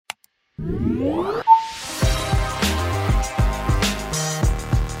What's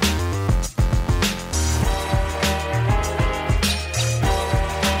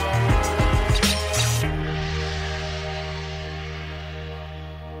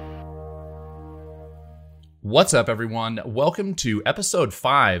up, everyone? Welcome to episode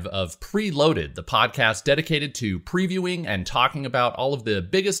 5 of Preloaded, the podcast dedicated to previewing and talking about all of the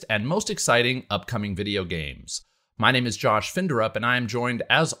biggest and most exciting upcoming video games. My name is Josh Finderup, and I am joined,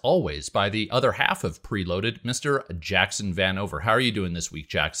 as always, by the other half of Preloaded, Mr. Jackson Vanover. How are you doing this week,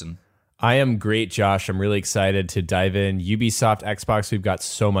 Jackson? I am great, Josh. I'm really excited to dive in. Ubisoft, Xbox, we've got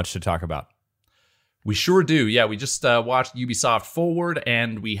so much to talk about. We sure do. Yeah, we just watched Ubisoft Forward,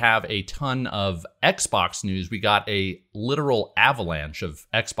 and we have a ton of Xbox news. We got a literal avalanche of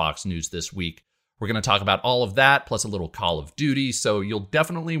Xbox news this week. We're going to talk about all of that, plus a little Call of Duty, so you'll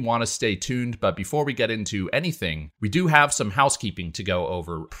definitely want to stay tuned. But before we get into anything, we do have some housekeeping to go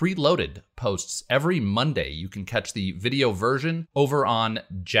over. Preloaded posts every Monday. You can catch the video version over on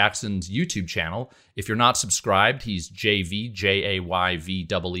Jackson's YouTube channel. If you're not subscribed, he's JV,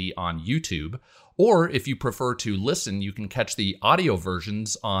 Jayvee on YouTube. Or if you prefer to listen, you can catch the audio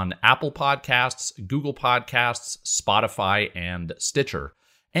versions on Apple Podcasts, Google Podcasts, Spotify, and Stitcher.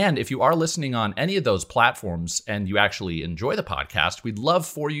 And if you are listening on any of those platforms and you actually enjoy the podcast, we'd love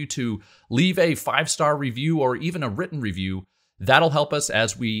for you to leave a 5-star review or even a written review. That'll help us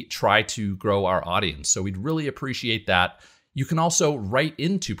as we try to grow our audience. So we'd really appreciate that. You can also write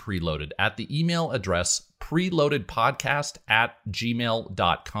into Preloaded at the email address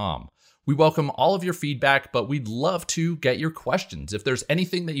preloadedpodcast@gmail.com. We welcome all of your feedback, but we'd love to get your questions. If there's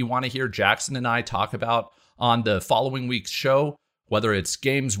anything that you want to hear Jackson and I talk about on the following week's show, whether it's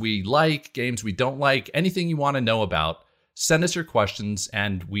games we like, games we don't like, anything you want to know about, send us your questions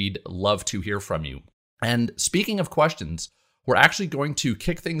and we'd love to hear from you. And speaking of questions, we're actually going to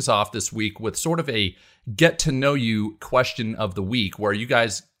kick things off this week with sort of a get to know you question of the week, where you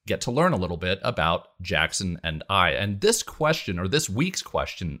guys get to learn a little bit about Jackson and I. And this question, or this week's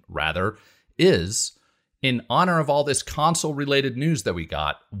question rather, is, in honor of all this console-related news that we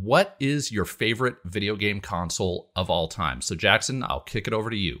got, what is your favorite video game console of all time? So Jackson, I'll kick it over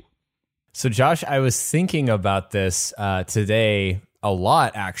to you. So Josh, I was thinking about this today a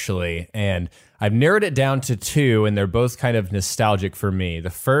lot, actually, and I've narrowed it down to 2, and they're both kind of nostalgic for me. The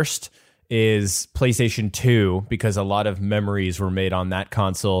first is PlayStation 2, because a lot of memories were made on that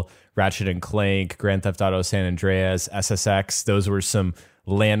console. Ratchet & Clank, Grand Theft Auto San Andreas, SSX, those were some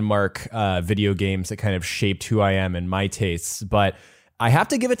landmark video games that kind of shaped who I am and my tastes. But I have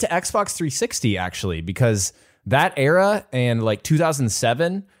to give it to Xbox 360, actually, because that era and like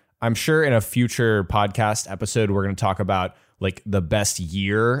 2007, I'm sure in a future podcast episode, we're going to talk about like the best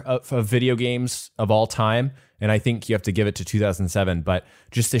year of video games of all time. And I think you have to give it to 2007. But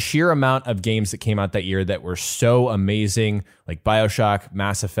just the sheer amount of games that came out that year that were so amazing, like BioShock,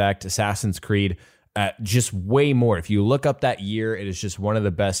 Mass Effect, Assassin's Creed, just way more. If you look up that year, it is just one of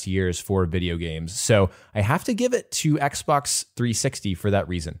the best years for video games. So I have to give it to Xbox 360 for that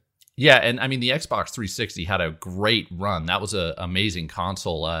reason. Yeah, and I mean, the Xbox 360 had a great run. That was an amazing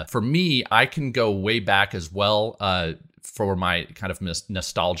console. For me, I can go way back as well for my kind of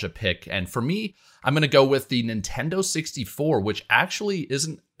nostalgia pick. And for me, I'm going to go with the Nintendo 64, which actually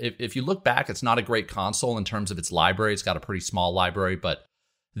isn't, if you look back, it's not a great console in terms of its library. It's got a pretty small library, but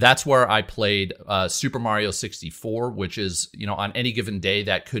that's where I played Super Mario 64, which is, you know, on any given day,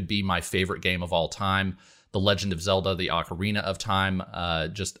 that could be my favorite game of all time. The Legend of Zelda, the Ocarina of Time,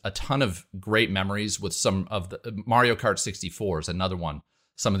 just a ton of great memories with some of the Mario Kart 64 is another one.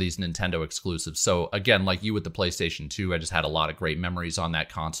 Some of these Nintendo exclusives. So again, like you with the PlayStation 2, I just had a lot of great memories on that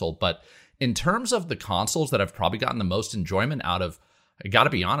console. But in terms of the consoles that I've probably gotten the most enjoyment out of, I got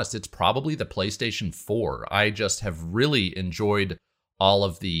to be honest, it's probably the PlayStation 4. I just have really enjoyed all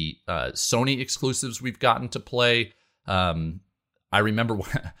of the Sony exclusives we've gotten to play. I remember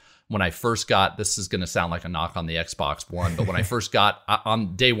when I first got, this is going to sound like a knock on the Xbox One, but when I first got,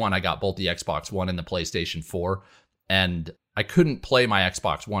 on day one, I got both the Xbox One and the PlayStation 4. And I couldn't play my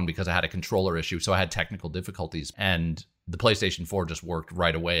Xbox One because I had a controller issue, so I had technical difficulties. And the PlayStation 4 just worked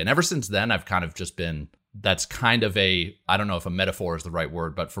right away. And ever since then, I've kind of just been, that's kind of a, I don't know if a metaphor is the right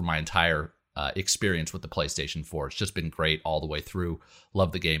word, but for my entire experience with the PlayStation 4, it's just been great all the way through.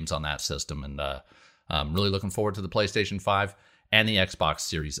 Love the games on that system. And I'm really looking forward to the PlayStation 5 and the Xbox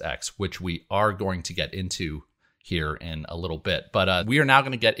Series X, which we are going to get into here in a little bit. But we are now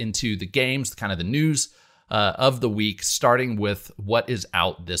going to get into the games, kind of the news of the week, starting with what is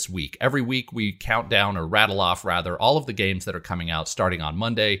out this week. Every week we count down, or rattle off rather, all of the games that are coming out starting on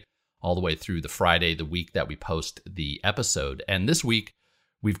Monday all the way through the Friday, the week that we post the episode. And this week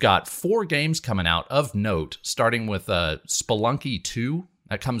We've got 4 games coming out of note, starting with Spelunky 2.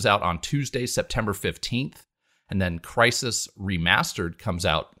 That comes out on Tuesday, September 15th. And then Crysis Remastered comes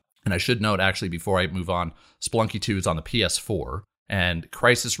out. And I should note, actually, before I move on, Spelunky 2 is on the PS4. And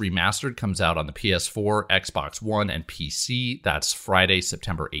Crysis Remastered comes out on the PS4, Xbox One, and PC. That's Friday,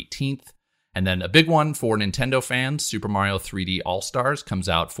 September 18th. And then a big one for Nintendo fans, Super Mario 3D All-Stars comes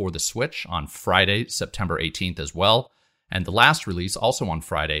out for the Switch on Friday, September 18th as well. And the last release, also on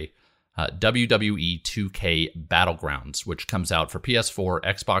Friday, WWE 2K Battlegrounds, which comes out for PS4,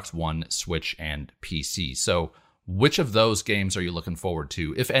 Xbox One, Switch, and PC. So which of those games are you looking forward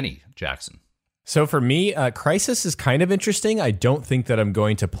to, if any, Jackson? So for me, Crysis is kind of interesting. I don't think that I'm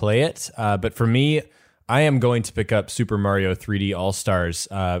going to play it. But for me, I am going to pick up Super Mario 3D All-Stars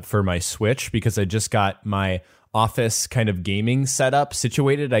for my Switch because I just got my office kind of gaming setup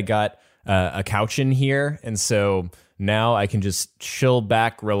situated. I got a couch in here, and so now I can just chill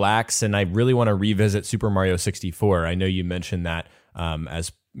back, relax, and I really want to revisit Super Mario 64. I know you mentioned that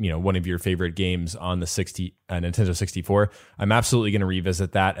as one of your favorite games on the Nintendo 64. I'm absolutely going to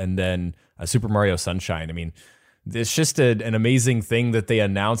revisit that, and then Super Mario Sunshine. I mean, it's just an amazing thing that they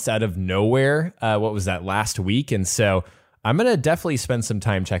announced out of nowhere. What was that, last week? And so I'm going to definitely spend some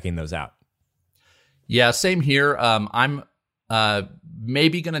time checking those out. Yeah, same here. I'm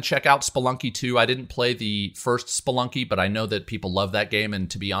maybe going to check out Spelunky 2. I didn't play the first Spelunky, but I know that people love that game. And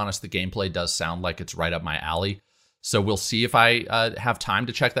to be honest, the gameplay does sound like it's right up my alley. So we'll see if I have time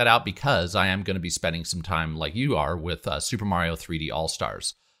to check that out, because I am going to be spending some time, like you are, with Super Mario 3D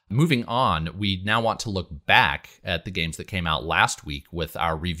All-Stars. Moving on, we now want to look back at the games that came out last week with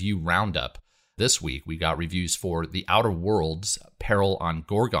our review roundup. This week, we got reviews for The Outer Worlds, Peril on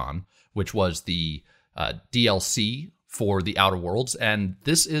Gorgon, which was the DLC for The Outer Worlds. And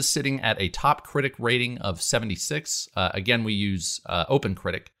this is sitting at a top critic rating of 76. Again, we use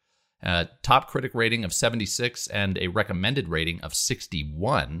OpenCritic. Top critic rating of 76 and a recommended rating of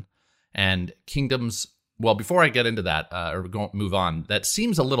 61. And Kingdoms... Well, before I get into that, move on, that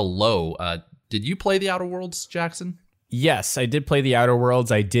seems a little low. Did you play The Outer Worlds, Jackson? Yes, I did play The Outer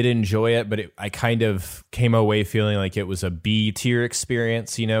Worlds. I did enjoy it, but I kind of came away feeling like it was a B-tier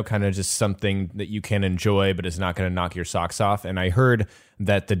experience, kind of just something that you can enjoy, but it's not going to knock your socks off. And I heard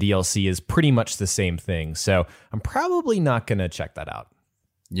that the DLC is pretty much the same thing, so I'm probably not going to check that out.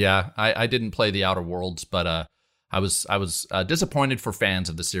 Yeah, I didn't play The Outer Worlds, but I was disappointed for fans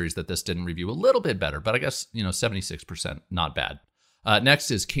of the series that this didn't review a little bit better, but I guess 76%, not bad. Next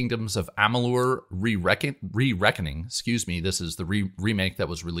is Kingdoms of Amalur Re-Reckoning. Excuse me, this is the remake that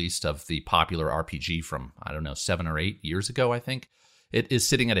was released of the popular RPG from 7 or 8 years ago, I think. It is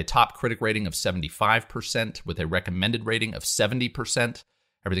sitting at a top critic rating of 75% with a recommended rating of 70%.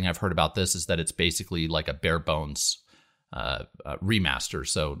 Everything I've heard about this is that it's basically like a bare bones remaster,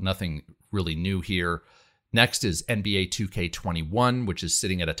 so nothing really new here. Next is NBA 2K21, which is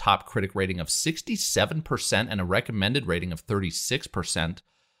sitting at a top critic rating of 67% and a recommended rating of 36%.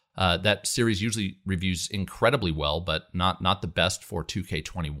 That series usually reviews incredibly well, but not the best for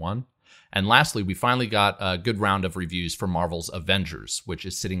 2K21. And lastly, we finally got a good round of reviews for Marvel's Avengers, which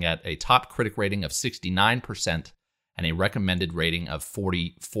is sitting at a top critic rating of 69% and a recommended rating of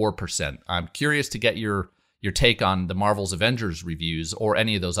 44%. I'm curious to get your take on the Marvel's Avengers reviews or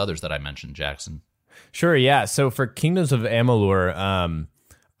any of those others that I mentioned, Jackson. Sure, yeah. So for Kingdoms of Amalur,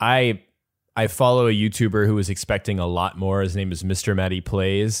 I follow a YouTuber who was expecting a lot more. His name is Mr. Matty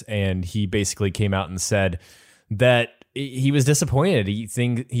Plays, and he basically came out and said that he was disappointed.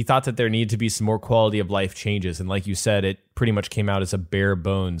 He thought that there needed to be some more quality of life changes, and like you said, it pretty much came out as a bare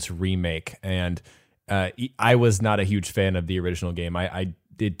bones remake. And I was not a huge fan of the original game.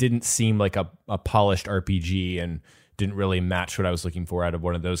 It didn't seem like a polished RPG, and didn't really match what I was looking for out of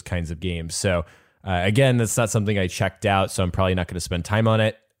one of those kinds of games. So. Again, that's not something I checked out, so I'm probably not going to spend time on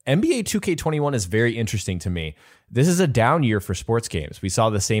it. NBA 2K21 is very interesting to me. This is a down year for sports games. We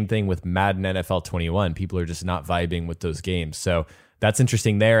saw the same thing with Madden NFL 21. People are just not vibing with those games. So that's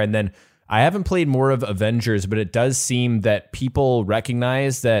interesting there. And then I haven't played more of Avengers, but it does seem that people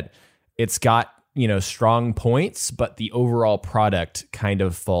recognize that it's got, strong points, but the overall product kind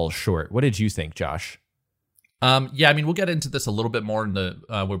of falls short. What did you think, Josh? We'll get into this a little bit more in the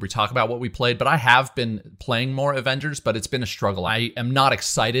where we talk about what we played, but I have been playing more Avengers, but it's been a struggle. I am not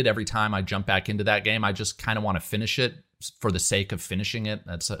excited every time I jump back into that game. I just kind of want to finish it for the sake of finishing it.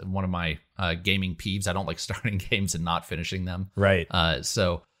 That's one of my gaming peeves. I don't like starting games and not finishing them. Right.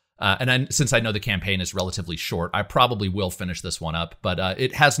 Since I know the campaign is relatively short, I probably will finish this one up, but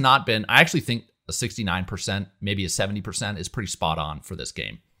it has not been. I actually think a 69%, maybe a 70% is pretty spot on for this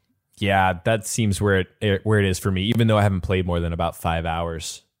game. Yeah, that seems where it is for me, even though I haven't played more than about 5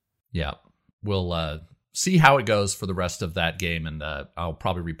 hours. Yeah, we'll see how it goes for the rest of that game, and I'll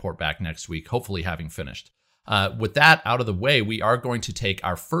probably report back next week, hopefully having finished. With that out of the way, we are going to take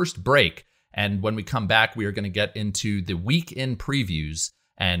our first break, and when we come back, we are going to get into the week in previews,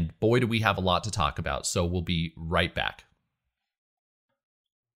 and boy, do we have a lot to talk about, so we'll be right back.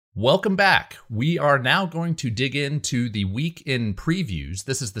 Welcome back. We are now going to dig into the week in previews.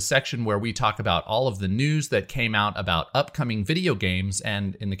 This is the section where we talk about all of the news that came out about upcoming video games,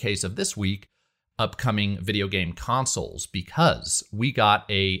 and in the case of this week, upcoming video game consoles, because we got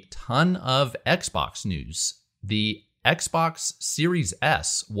a ton of Xbox news. The Xbox Series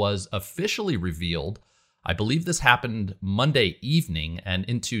S was officially revealed. I believe this happened Monday evening and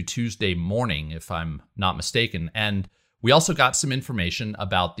into Tuesday morning, if I'm not mistaken, and we also got some information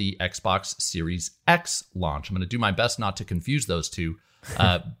about the Xbox Series X launch. I'm going to do my best not to confuse those two.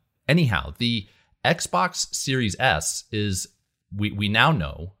 Anyhow, the Xbox Series S is, we now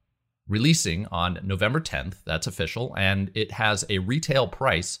know, releasing on November 10th. That's official. And it has a retail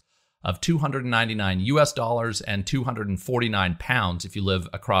price of $299 and 249 pounds if you live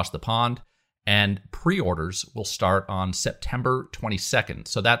across the pond. And pre-orders will start on September 22nd.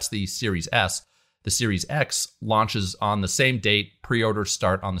 So that's the Series S. The Series X launches on the same date, pre-orders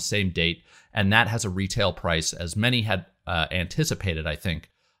start on the same date, and that has a retail price, as many had anticipated, I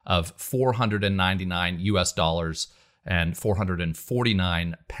think, of $499 and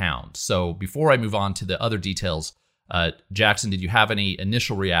 449 pounds. So before I move on to the other details, Jackson, did you have any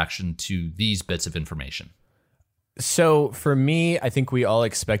initial reaction to these bits of information? So for me, I think we all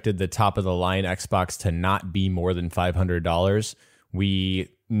expected the top of the line Xbox to not be more than $500. We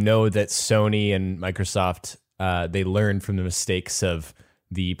know that Sony and Microsoft, they learned from the mistakes of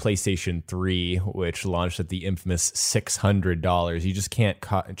the PlayStation 3, which launched at the infamous $600. You just can't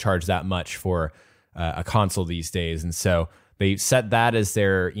charge that much for a console these days. And so they set that as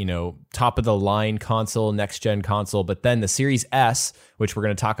their, top of the line console, next gen console. But then the Series S, which we're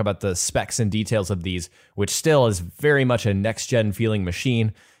going to talk about the specs and details of these, which still is very much a next gen feeling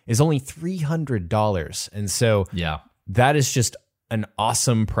machine, is only $300. And so that is just an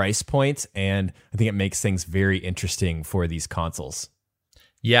awesome price point, and I think it makes things very interesting for these consoles.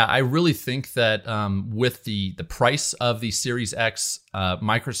 Yeah, I really think that with the price of the Series X,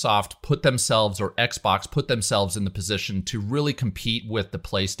 Microsoft put themselves, or Xbox put themselves in the position to really compete with the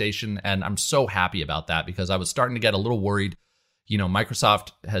PlayStation, and I'm so happy about that because I was starting to get a little worried.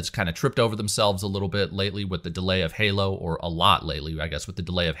 Microsoft has kind of tripped over themselves a little bit lately with the delay of Halo, or a lot lately, I guess, with the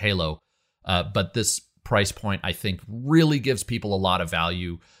delay of Halo. But this price point, I think, really gives people a lot of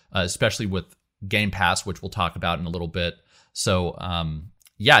value, especially with Game Pass, which we'll talk about in a little bit. So,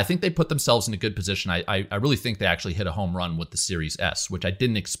 I think they put themselves in a good position. I really think they actually hit a home run with the Series S, which I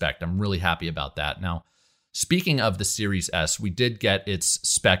didn't expect. I'm really happy about that. Now, speaking of the Series S, we did get its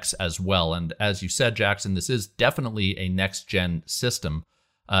specs as well. And as you said, Jackson, this is definitely a next-gen system.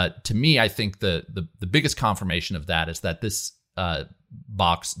 To me, I think the biggest confirmation of that is that this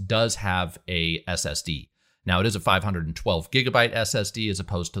box does have a SSD. Now, it is a 512 gigabyte SSD as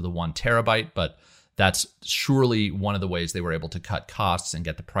opposed to the 1 terabyte, but that's surely one of the ways they were able to cut costs and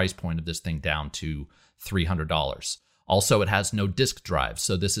get the price point of this thing down to $300. Also, it has no disk drive,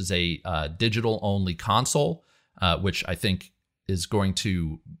 so this is a digital-only console, which I think is going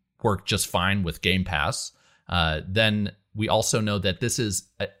to work just fine with Game Pass. Then we also know that this is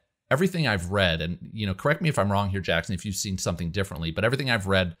everything I've read, and correct me if I'm wrong here, Jackson, if you've seen something differently, but everything I've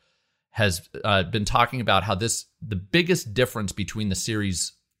read has been talking about how the biggest difference between the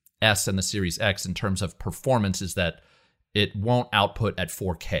Series S and the Series X in terms of performance is that it won't output at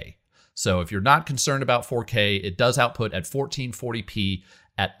 4K. So if you're not concerned about 4K, it does output at 1440p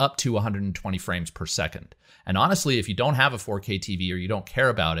at up to 120 frames per second. And honestly, if you don't have a 4K TV or you don't care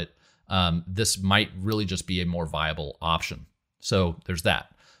about it, this might really just be a more viable option. So there's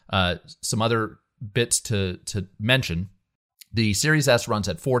that. Some other bits to mention. The Series S runs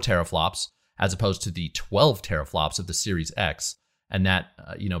at 4 teraflops as opposed to the 12 teraflops of the Series X. And that,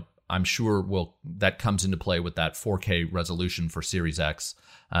 I'm sure that comes into play with that 4K resolution for Series X.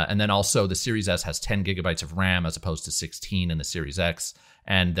 And then also the Series S has 10 gigabytes of RAM as opposed to 16 in the Series X.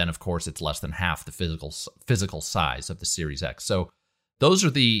 And then, of course, it's less than half the physical size of the Series X. So those are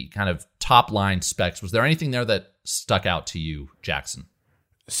the kind of top line specs. Was there anything there that stuck out to you, Jackson?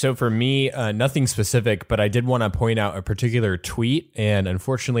 So for me, nothing specific, but I did want to point out a particular tweet. And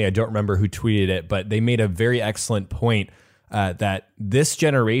unfortunately, I don't remember who tweeted it, but they made a very excellent point that this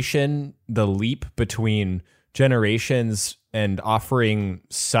generation, the leap between generations and offering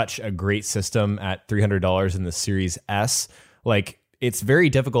such a great system at $300 in the Series S, like it's very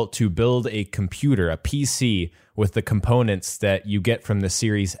difficult to build a computer, a PC, with the components that you get from the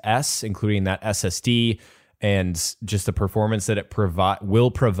Series S, including that SSD and just the performance that it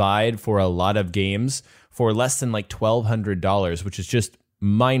will provide for a lot of games for less than like $1,200, which is just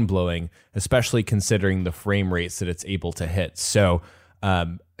mind-blowing, especially considering the frame rates that it's able to hit. So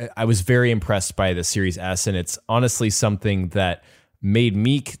I was very impressed by the Series S, and it's honestly something that made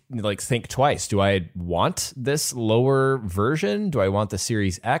me like think twice. Do I want this lower version? Do I want the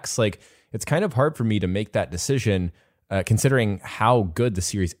Series X? Like, it's kind of hard for me to make that decision considering how good the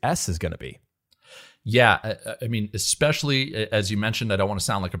Series S is going to be. Yeah, I mean, especially as you mentioned, I don't want to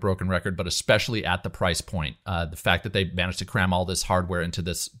sound like a broken record, but especially at the price point, the fact that they managed to cram all this hardware into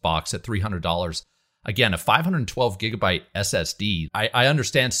this box at $300. Again, a 512 gigabyte SSD. I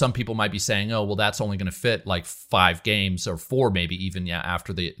understand some people might be saying, oh, well, that's only going to fit like 5 games or 4 maybe even,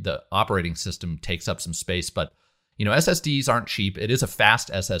 after the operating system takes up some space. But, SSDs aren't cheap. It is a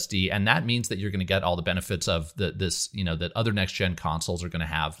fast SSD, and that means that you're going to get all the benefits of that other next-gen consoles are going to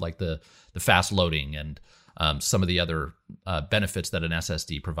have, like the fast loading and some of the other benefits that an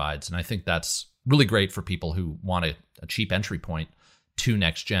SSD provides. And I think that's really great for people who want a cheap entry point to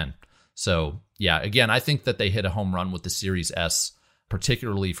next-gen. So, yeah, again, I think that they hit a home run with the Series S,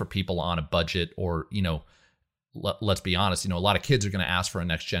 particularly for people on a budget or, let's be honest, a lot of kids are going to ask for a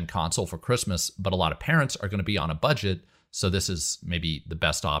next-gen console for Christmas, but a lot of parents are going to be on a budget. So this is maybe the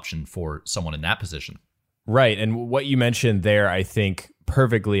best option for someone in that position. Right. And what you mentioned there, I think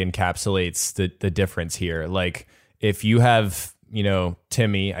perfectly encapsulates the difference here. Like if you have,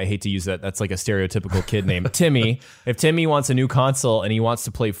 Timmy, I hate to use that. That's like a stereotypical kid name. Timmy, if Timmy wants a new console and he wants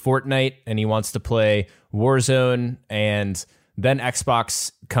to play Fortnite and he wants to play Warzone, and then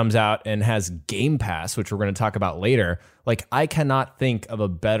Xbox comes out and has Game Pass, which we're going to talk about later, like I cannot think of a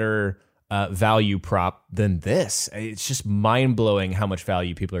better value prop than this. It's just mind blowing how much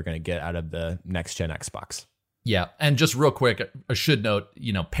value people are going to get out of the next gen Xbox. Yeah. And just real quick, I should note,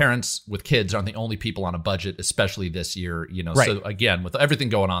 parents with kids aren't the only people on a budget, especially this year, Right. So again, with everything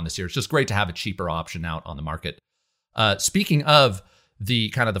going on this year, it's just great to have a cheaper option out on the market. Speaking of the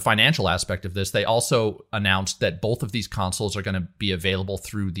kind of the financial aspect of this, they also announced that both of these consoles are going to be available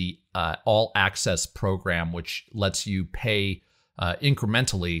through the All Access program, which lets you pay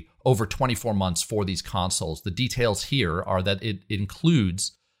incrementally over 24 months for these consoles. The details here are that it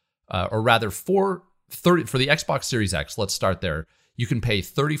includes, or rather for the Xbox Series X, let's start there. You can pay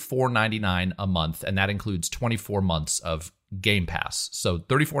 $34.99 a month, and that includes 24 months of Game Pass. So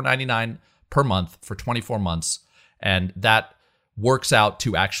 $34.99 per month for 24 months, and that works out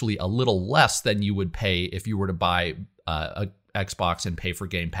to actually a little less than you would pay if you were to buy a Xbox and pay for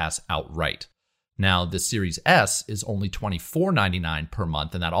Game Pass outright. Now, the Series S is only $24.99 per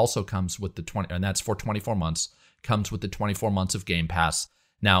month, and that also comes with and that's for 24 months, comes with the 24 months of Game Pass.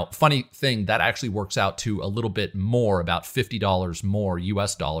 Now, funny thing, that actually works out to a little bit more, about $50 more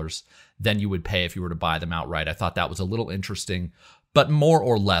US dollars than you would pay if you were to buy them outright. I thought that was a little interesting, but more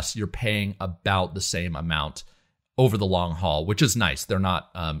or less, you're paying about the same amount over the long haul, which is nice. They're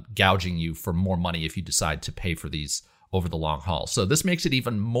not gouging you for more money if you decide to pay for these over the long haul. So this makes it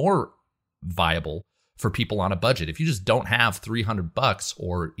even more viable for people on a budget. If you just don't have $300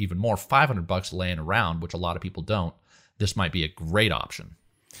 or even more, $500 laying around, which a lot of people don't, this might be a great option.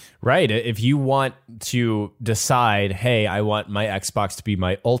 Right. If you want to decide, hey, I want my Xbox to be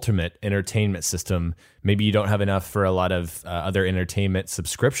my ultimate entertainment system, maybe you don't have enough for a lot of other entertainment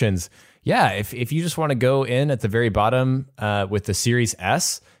subscriptions. Yeah, if you just want to go in at the very bottom with the Series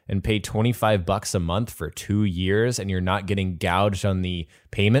S and pay $25 a month for 2 years and you're not getting gouged on the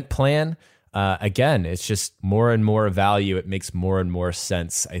payment plan, again, it's just more and more value. It makes more and more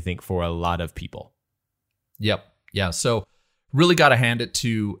sense, I think, for a lot of people. Yep. Yeah. So really got to hand it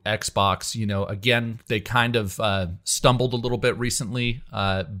to Xbox. Again, they kind of stumbled a little bit recently,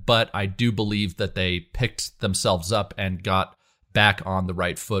 but I do believe that they picked themselves up and got back on the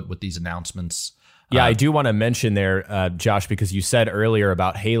right foot with these announcements. Yeah, I do want to mention there, Josh, because you said earlier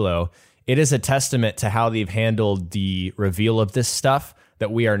about Halo, it is a testament to how they've handled the reveal of this stuff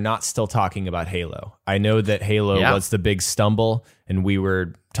that we are not still talking about Halo. I know that Halo was the big stumble, and we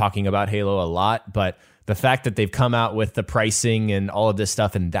were talking about Halo a lot, but the fact that they've come out with the pricing and all of this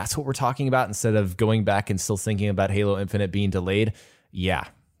stuff, and that's what we're talking about instead of going back and still thinking about Halo Infinite being delayed, yeah,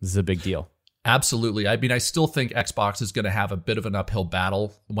 this is a big deal. Absolutely. I mean, I still think Xbox is going to have a bit of an uphill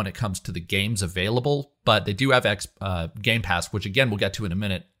battle when it comes to the games available, but they do have Game Pass, which again, we'll get to in a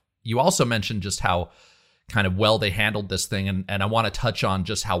minute. You also mentioned just how kind of well they handled this thing, and I want to touch on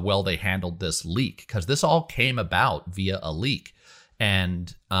just how well they handled this leak, because this all came about via a leak,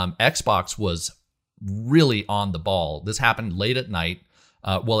 and Xbox was really on the ball. This happened late at night.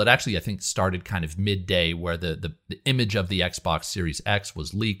 Well, it actually, I think, started kind of midday where the image of the Xbox Series X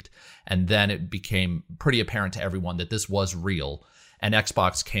was leaked. And then it became pretty apparent to everyone that this was real. And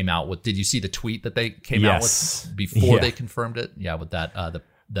Xbox came out with, did you see the tweet that they came out with before they confirmed it? Yeah, with that,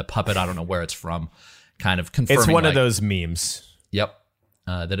 the puppet, I don't know where it's from, kind of confirming. It's one of those memes. Yep.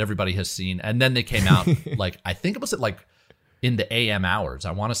 That everybody has seen. And then they came out, I think it was at in the AM hours.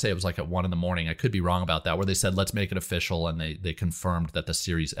 I want to say it was at 1 a.m. I could be wrong about that, where they said, let's make it official. And they confirmed that the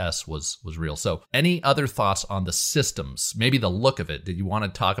Series S was real. So any other thoughts on the systems, maybe the look of it? Did you want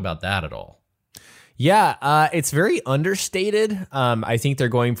to talk about that at all? Yeah, it's very understated. I think they're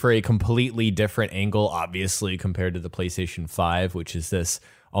going for a completely different angle, obviously, compared to the PlayStation 5, which is this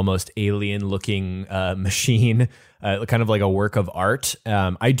almost alien-looking machine, kind of like a work of art.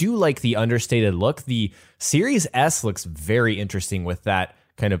 I do like the understated look. The Series S looks very interesting with that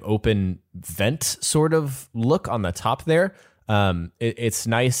kind of open vent sort of look on the top there. It's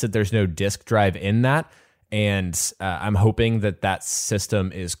nice that there's no disk drive in that, and I'm hoping that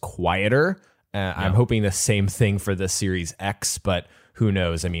system is quieter. I'm hoping the same thing for the Series X, but who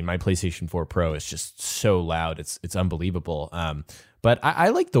knows? I mean, my PlayStation 4 Pro is just so loud. It's unbelievable. But I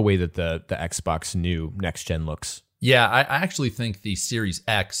like the way that the Xbox new next gen looks. Yeah, I actually think the Series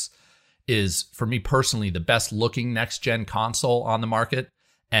X is, for me personally, the best looking next gen console on the market.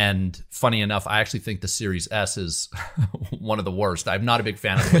 And funny enough, I actually think the Series S is one of the worst. I'm not a big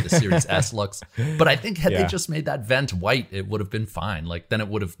fan of the way the Series S looks, but I think had they just made that vent white, it would have been fine. Then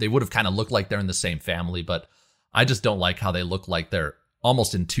they would have kind of looked like they're in the same family, but I just don't like how they look like they're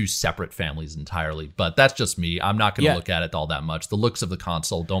almost in two separate families entirely. But that's just me. I'm not going to look at it all that much. The looks of the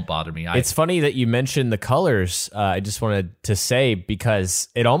console don't bother me. It's funny that you mentioned the colors. I just wanted to say, because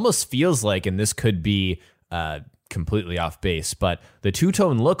it almost feels like, and this could be completely off base, but the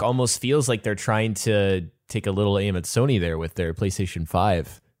two-tone look almost feels like they're trying to take a little aim at Sony there with their PlayStation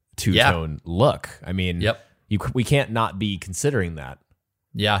 5 two-tone look. I mean, we can't not be considering that.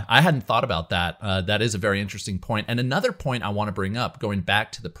 Yeah, I hadn't thought about that. That is a very interesting point. And another point I want to bring up, going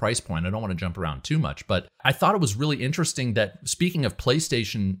back to the price point, I don't want to jump around too much, but I thought it was really interesting that, speaking of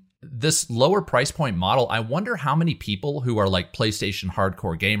PlayStation, this lower price point model, I wonder how many people who are like PlayStation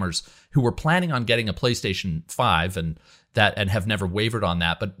hardcore gamers who were planning on getting a PlayStation 5 and have never wavered on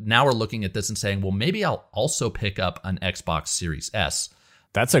that, but now are looking at this and saying, well, maybe I'll also pick up an Xbox Series S.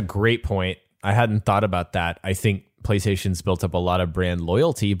 That's a great point. I hadn't thought about that. I think PlayStation's built up a lot of brand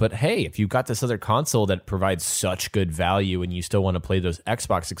loyalty, but hey, if you've got this other console that provides such good value and you still want to play those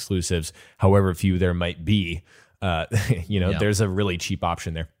Xbox exclusives, however few there might be, there's a really cheap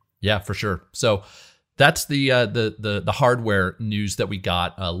option there. Yeah, for sure. So that's the hardware news that we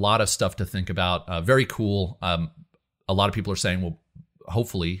got. A lot of stuff to think about. Very cool. A lot of people are saying, well,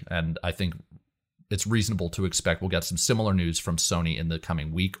 hopefully, and I think it's reasonable to expect we'll get some similar news from Sony in the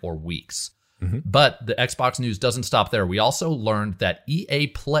coming week or weeks. Mm-hmm. But the Xbox news doesn't stop there. We also learned that EA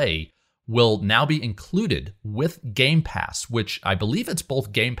Play will now be included with Game Pass, which I believe it's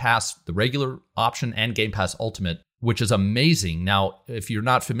both Game Pass, the regular option, and Game Pass Ultimate, which is amazing. Now, if you're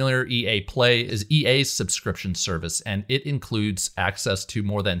not familiar, EA Play is EA's subscription service, and it includes access to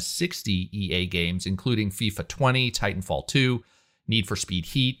more than 60 EA games, including FIFA 20, Titanfall 2, Need for Speed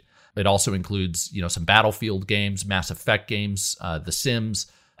Heat. It also includes, some Battlefield games, Mass Effect games, The Sims.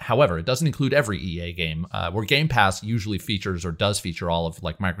 However, it doesn't include every EA game, where Game Pass usually features or does feature all of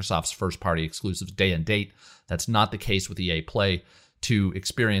Microsoft's first-party exclusives day and date. That's not the case with EA Play. To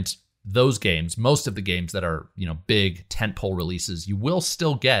experience those games, most of the games that are, big tentpole releases, you will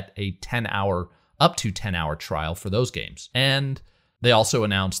still get a up to 10-hour trial for those games. And they also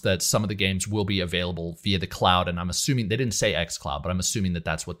announced that some of the games will be available via the cloud, and I'm assuming, they didn't say xCloud, but I'm assuming that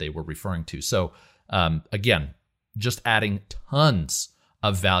that's what they were referring to. So, again, just adding tons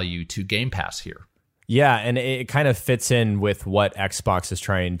of value to Game Pass here. Yeah, and it kind of fits in with what Xbox is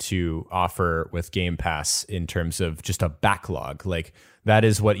trying to offer with Game Pass in terms of just a backlog. That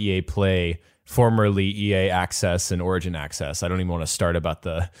is what EA Play, formerly EA Access and Origin Access. I don't even want to start about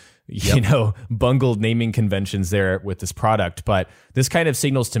the bungled naming conventions there with this product, but this kind of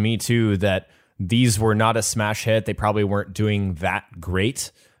signals to me too that these were not a smash hit. They probably weren't doing that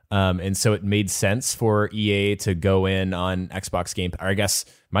great. And so it made sense for EA to go in on Xbox Game, or I guess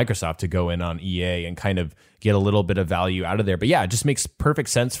Microsoft to go in on EA and kind of get a little bit of value out of there. But yeah, it just makes perfect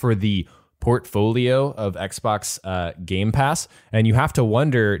sense for the portfolio of Xbox Game Pass. And you have to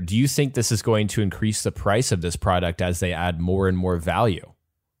wonder, do you think this is going to increase the price of this product as they add more and more value?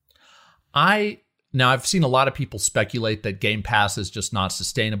 Now I've seen a lot of people speculate that Game Pass is just not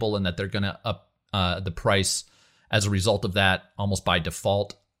sustainable and that they're going to up the price as a result of that almost by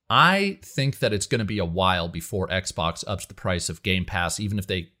default. I think that it's going to be a while before Xbox ups the price of Game Pass, even if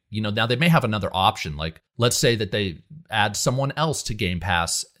they, now they may have another option. Like, let's say that they add someone else to Game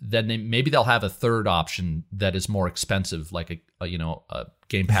Pass, then maybe they'll have a third option that is more expensive, like a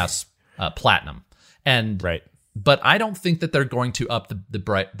Game Pass Platinum. And right. But I don't think that they're going to up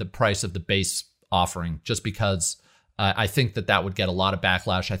the price of the base offering, just because I think that would get a lot of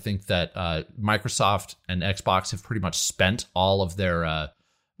backlash. I think that Microsoft and Xbox have pretty much spent all of their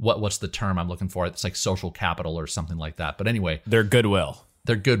what's the term I'm looking for? It's like social capital or something like that. But anyway, their goodwill.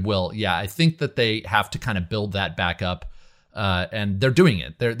 Yeah, I think that they have to kind of build that back up, and they're doing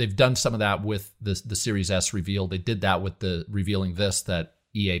it. They've done some of that with the Series S reveal. They did that with the revealing that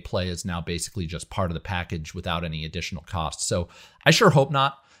EA Play is now basically just part of the package without any additional cost. So I sure hope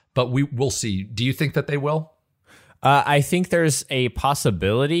not, but we'll see. Do you think that they will? I think there's a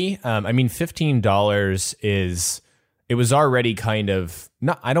possibility. I mean, $15 it was already kind of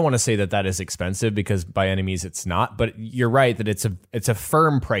not. I don't want to say that is expensive, because by any means it's not. But you're right that it's a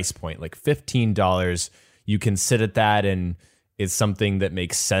firm price point. Like $15, you can sit at that, and it's something that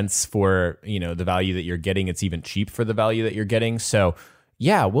makes sense for the value that you're getting. It's even cheap for the value that you're getting. So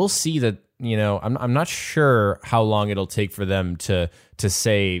yeah, we'll see that. I'm not sure how long it'll take for them to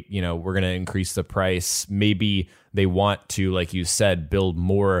say, we're going to increase the price. Maybe they want to, like you said, build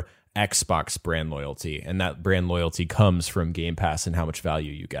more Xbox brand loyalty, and that brand loyalty comes from Game Pass and how much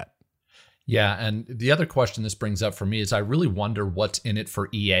value you get. Yeah, and the other question this brings up for me is I really wonder what's in it for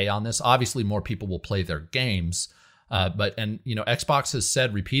EA on this. Obviously, more people will play their games, but Xbox has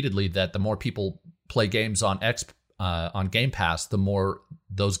said repeatedly that the more people play games on Game Pass, the more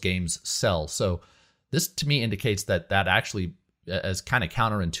those games sell. So this to me indicates that actually, as kind of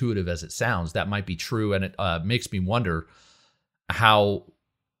counterintuitive as it sounds, that might be true, and it makes me wonder how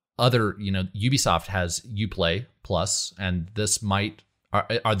other, Ubisoft has Uplay Plus, and this might,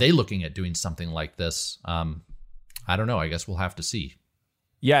 are they looking at doing something like this? I don't know. I guess we'll have to see.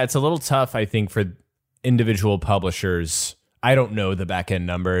 Yeah, it's a little tough, I think, for individual publishers. I don't know the back end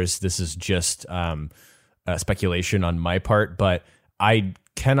numbers. This is just speculation on my part, but I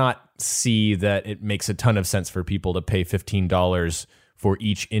cannot see that it makes a ton of sense for people to pay $15 for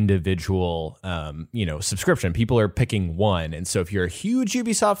each individual, subscription. People are picking one. And so if you're a huge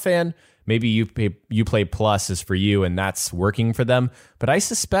Ubisoft fan, maybe Uplay Plus is for you and that's working for them. But I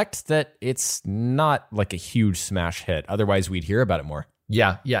suspect that it's not like a huge smash hit. Otherwise, we'd hear about it more.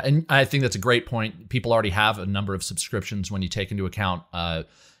 Yeah. And I think that's a great point. People already have a number of subscriptions when you take into account,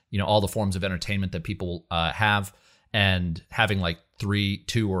 all the forms of entertainment that people have, and having like 2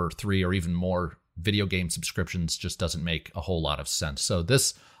 or 3 or even more video game subscriptions just doesn't make a whole lot of sense. So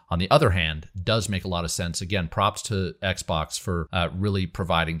this, on the other hand, does make a lot of sense. Again, props to Xbox for really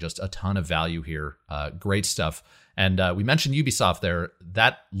providing just a ton of value here. Great stuff. And we mentioned Ubisoft there.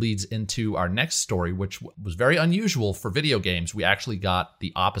 That leads into our next story, which was very unusual for video games. We actually got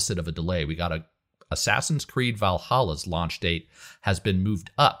the opposite of a delay. We got Assassin's Creed Valhalla's launch date has been moved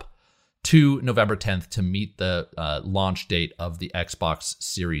up to November 10th to meet the launch date of the Xbox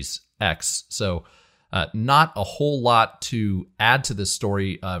Series X. So not a whole lot to add to this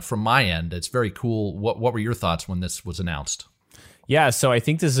story from my end. It's very cool. What were your thoughts when this was announced? Yeah, so I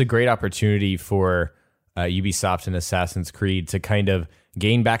think this is a great opportunity for Ubisoft and Assassin's Creed to kind of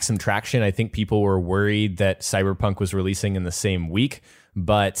gain back some traction. I think people were worried that Cyberpunk was releasing in the same week,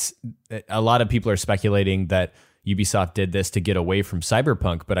 but a lot of people are speculating that Ubisoft did this to get away from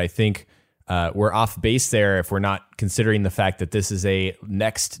Cyberpunk, but I think we're off base there if we're not considering the fact that this is a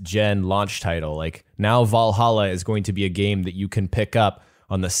next-gen launch title. Like, now Valhalla is going to be a game that you can pick up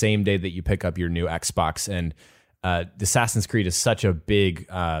on the same day that you pick up your new Xbox, and Assassin's Creed is such a big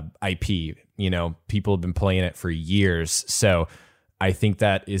IP. People have been playing it for years, so I think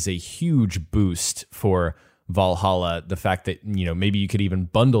that is a huge boost for Valhalla, the fact that maybe you could even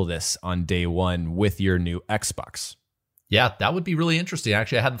bundle this on day one with your new Xbox. Yeah, that would be really interesting.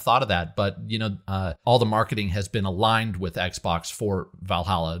 Actually, I hadn't thought of that, but all the marketing has been aligned with Xbox for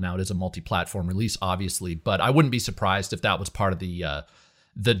Valhalla. Now it is a multi-platform release, obviously, but I wouldn't be surprised if that was part of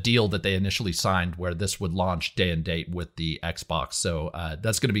the deal that they initially signed, where this would launch day and date with the Xbox. So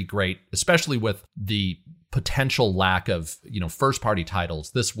that's going to be great, especially with the potential lack of first-party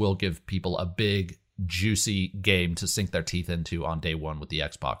titles. This will give people a big, juicy game to sink their teeth into on day one with the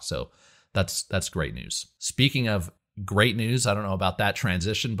Xbox. So that's great news. Speaking of great news, I don't know about that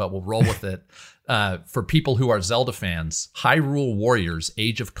transition, but we'll roll with it. For people who are Zelda fans, Hyrule Warriors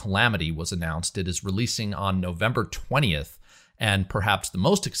Age of Calamity was announced. It is releasing on November 20th. And perhaps the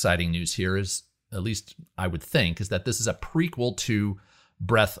most exciting news here is, at least I would think, is that this is a prequel to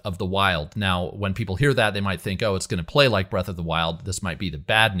Breath of the Wild. Now, when people hear that, they might think, oh, it's going to play like Breath of the Wild. This might be the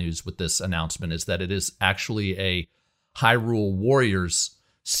bad news with this announcement, is that it is actually a Hyrule Warriors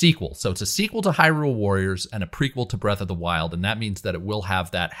sequel. So it's a sequel to Hyrule Warriors and a prequel to Breath of the Wild, and that means that it will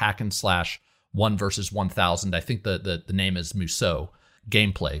have that hack and slash 1 versus 1,000. I think the name is Musou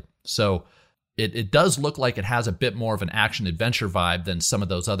gameplay. So it does look like it has a bit more of an action-adventure vibe than some of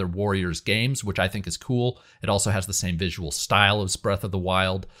those other Warriors games, which I think is cool. It also has the same visual style as Breath of the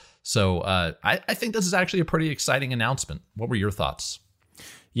Wild. So I think this is actually a pretty exciting announcement. What were your thoughts?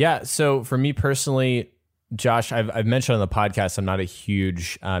 Yeah, so for me personally, Josh, I've mentioned on the podcast I'm not a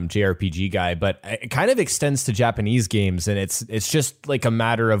huge JRPG guy, but it kind of extends to Japanese games, and it's just like a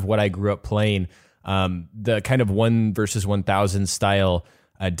matter of what I grew up playing. The kind of 1 versus 1,000 style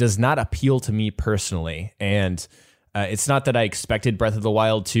does not appeal to me personally, and it's not that I expected Breath of the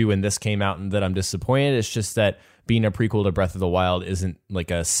Wild 2 and this came out and that I'm disappointed. It's just that being a prequel to Breath of the Wild isn't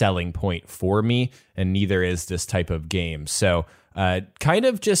like a selling point for me, and neither is this type of game. So kind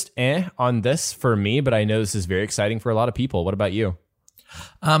of just on this for me, but I know this is very exciting for a lot of people. What about you?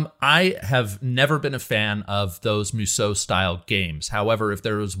 I have never been a fan of those Musou style games. However, if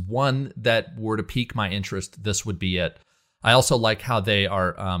there was one that were to pique my interest, this would be it. I also like how they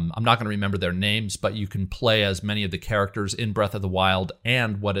are, I'm not going to remember their names, but you can play as many of the characters in Breath of the Wild.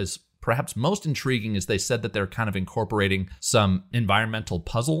 And what is perhaps most intriguing is they said that they're kind of incorporating some environmental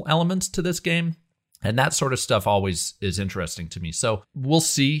puzzle elements to this game. And that sort of stuff always is interesting to me. So we'll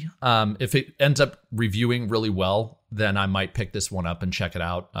see. If it ends up reviewing really well, then I might pick this one up and check it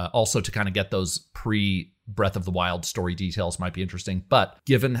out. Also, to kind of get those pre-Breath of the Wild story details might be interesting. But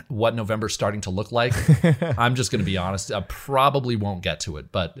given what November's starting to look like, I'm just going to be honest, I probably won't get to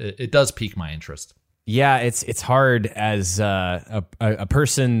it. But it does pique my interest. Yeah, it's hard as a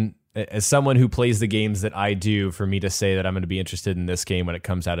person, as someone who plays the games that I do, for me to say that I'm going to be interested in this game when it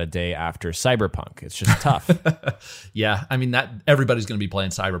comes out a day after Cyberpunk. It's just tough. Yeah, I mean, that everybody's going to be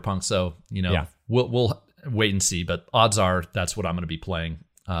playing Cyberpunk, so we'll wait and see. But odds are that's what I'm going to be playing.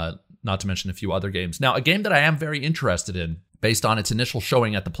 Not to mention a few other games. Now, a game that I am very interested in, based on its initial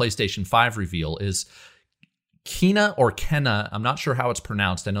showing at the PlayStation 5 reveal, is Kena or Kena. I'm not sure how it's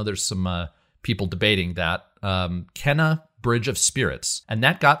pronounced. I know there's some people debating that. Kena Bridge of Spirits. And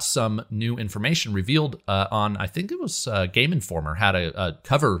that got some new information revealed on, I think it was Game Informer had a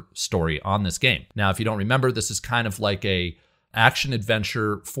cover story on this game. Now, if you don't remember, this is kind of like a action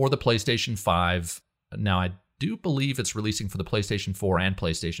adventure for the PlayStation 5. Now, I do believe it's releasing for the PlayStation 4 and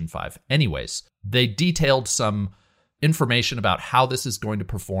PlayStation 5. Anyways, they detailed some information about how this is going to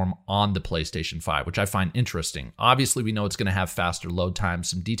perform on the PlayStation 5, which I find interesting. Obviously, we know it's going to have faster load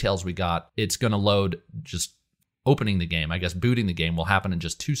times. Some details we got, it's going to load just opening the game. I guess booting the game will happen in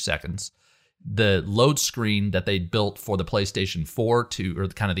just 2 seconds. The load screen that they built for the PlayStation 4 or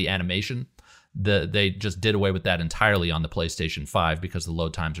kind of the animation, they just did away with that entirely on the PlayStation 5 because the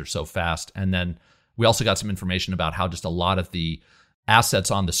load times are so fast. And then we also got some information about how just a lot of the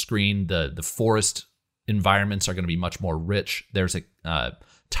assets on the screen, the forest environments are going to be much more rich. There's a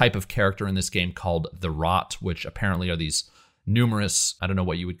type of character in this game called the Rot, which apparently are these numerous, I don't know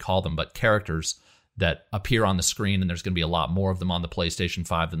what you would call them, but characters that appear on the screen, and there's going to be a lot more of them on the PlayStation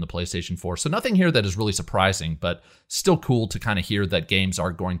 5 than the PlayStation 4. So nothing here that is really surprising, but still cool to kind of hear that games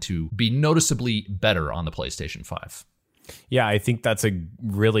are going to be noticeably better on the PlayStation 5. Yeah, I think that's a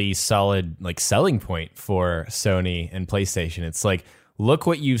really solid selling point for Sony and PlayStation. It's like, look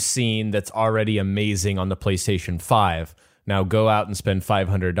what you've seen that's already amazing on the PlayStation 5. Now go out and spend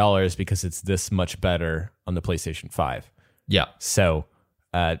 $500 because it's this much better on the PlayStation 5. Yeah. So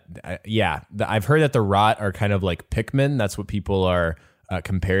I've heard that the Rot are kind of like Pikmin. That's what people are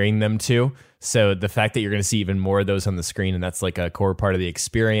comparing them to. So the fact that you're going to see even more of those on the screen, and that's like a core part of the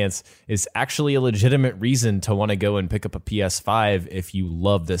experience, is actually a legitimate reason to want to go and pick up a PS5 if you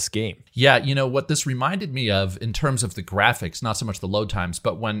love this game. Yeah, you know what this reminded me of in terms of the graphics, not so much the load times,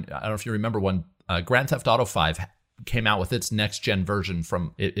 but when, I don't know if you remember when Grand Theft Auto 5 came out with its next gen version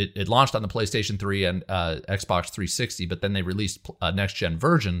from it launched on the PlayStation 3 and Xbox 360, but then they released a next gen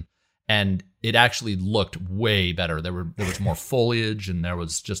version, and it actually looked way better. There was more foliage, and there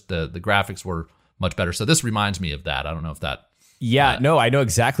was just the graphics were much better. So this reminds me of that. I don't know if that. Yeah, no, I know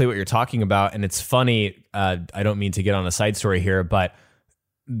exactly what you're talking about, and it's funny. I don't mean to get on a side story here, but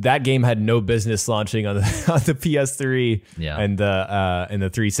that game had no business launching on the PS3 and the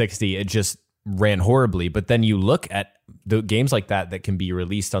 360. It just ran horribly. But then you look at the games like that can be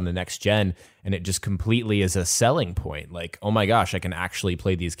released on the next gen, and it just completely is a selling point. Like, oh my gosh, I can actually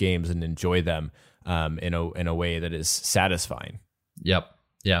play these games and enjoy them in a way that is satisfying. Yep.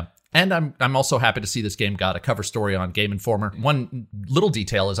 Yeah. And I'm also happy to see this game got a cover story on Game Informer. One little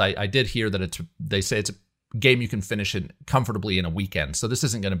detail is I did hear that they say it's a game you can finish it comfortably in a weekend. So this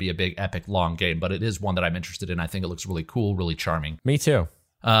isn't going to be a big, epic, long game, but it is one that I'm interested in. I think it looks really cool, really charming. Me too.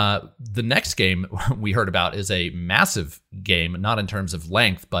 The next game we heard about is a massive game, not in terms of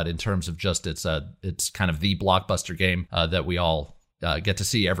length, but in terms of just it's kind of the blockbuster game that we all get to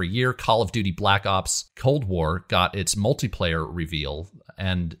see every year. Call of Duty Black Ops Cold War got its multiplayer reveal.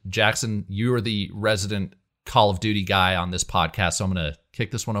 And Jackson, you are the resident Call of Duty guy on this podcast, so I'm going to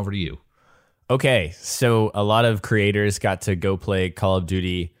kick this one over to you. Okay, so a lot of creators got to go play Call of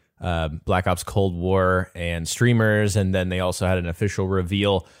Duty Black Ops Cold War and streamers, and then they also had an official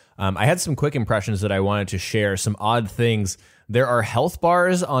reveal. I had some quick impressions that I wanted to share, some odd things. There are health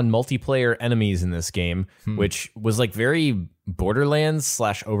bars on multiplayer enemies in this game, which was like very Borderlands /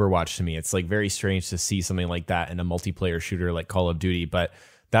 Overwatch to me. It's like very strange to see something like that in a multiplayer shooter like Call of Duty, but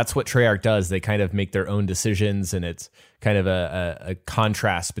that's what Treyarch does. They kind of make their own decisions, and it's kind of a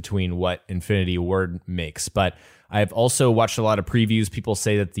contrast between what Infinity Ward makes. But I've also watched a lot of previews. People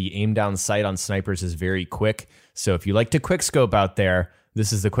say that the aim down sight on snipers is very quick. So if you like to quick scope out there,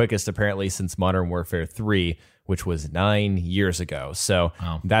 this is the quickest apparently since Modern Warfare 3, which was 9 years ago. So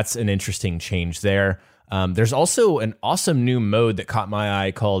That's an interesting change there. There's also an awesome new mode that caught my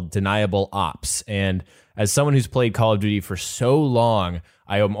eye called Deniable Ops. And as someone who's played Call of Duty for so long,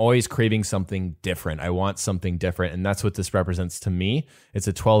 I am always craving something different. I want something different, and that's what this represents to me. It's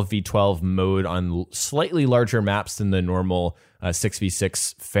a 12v12 mode on slightly larger maps than the normal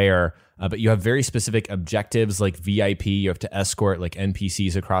 6v6 fare, but you have very specific objectives like VIP. You have to escort like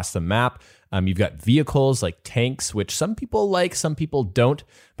NPCs across the map. You've got vehicles like tanks, which some people like, some people don't,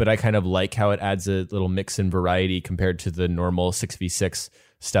 but I kind of like how it adds a little mix and variety compared to the normal 6v6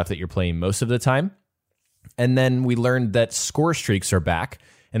 stuff that you're playing most of the time. And then we learned that score streaks are back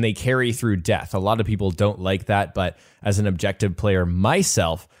and they carry through death. A lot of people don't like that, but as an objective player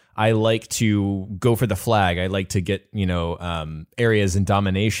myself, I like to go for the flag. I like to get, areas in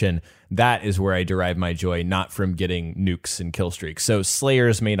domination. That is where I derive my joy, not from getting nukes and kill streaks. So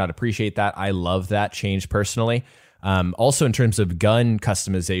Slayers may not appreciate that. I love that change personally. Also, in terms of gun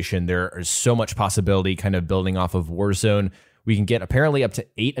customization, there is so much possibility kind of building off of Warzone. We can get apparently up to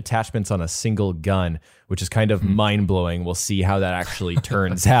 8 attachments on a single gun, which is kind of mind-blowing. We'll see how that actually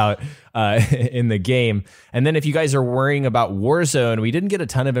turns out in the game. And then if you guys are worrying about Warzone, we didn't get a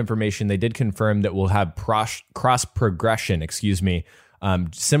ton of information. They did confirm that we'll have cross-progression,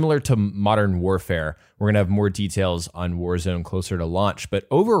 similar to Modern Warfare. We're going to have more details on Warzone closer to launch. But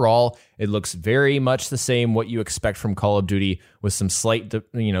overall, it looks very much the same, what you expect from Call of Duty, with some slight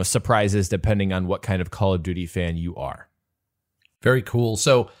surprises depending on what kind of Call of Duty fan you are. Very cool.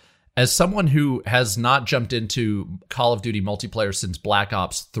 So as someone who has not jumped into Call of Duty multiplayer since Black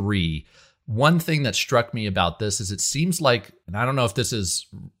Ops 3, one thing that struck me about this is it seems like, and I don't know if this is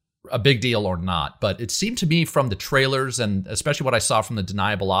a big deal or not, but it seemed to me from the trailers and especially what I saw from the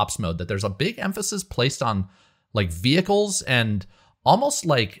Deniable Ops mode that there's a big emphasis placed on like vehicles and almost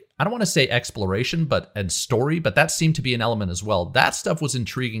like, I don't want to say exploration and story, but that seemed to be an element as well. That stuff was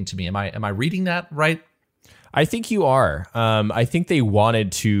intriguing to me. Am I reading that right? I think you are. I think they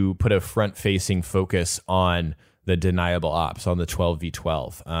wanted to put a front-facing focus on the Deniable Ops, on the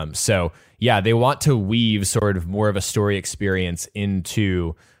 12v12. So, yeah, they want to weave sort of more of a story experience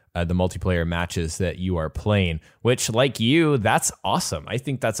into the multiplayer matches that you are playing, which, like you, that's awesome. I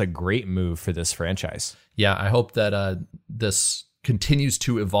think that's a great move for this franchise. Yeah, I hope that this continues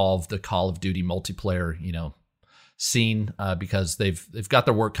to evolve the Call of Duty multiplayer, scene because they've got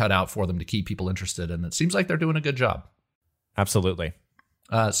their work cut out for them to keep people interested, and it seems like they're doing a good job. Absolutely.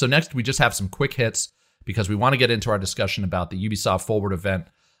 So next, we just have some quick hits because we want to get into our discussion about the Ubisoft Forward event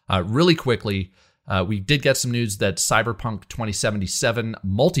really quickly. We did get some news that Cyberpunk 2077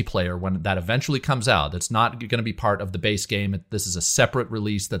 multiplayer, when that eventually comes out, it's not going to be part of the base game. This is a separate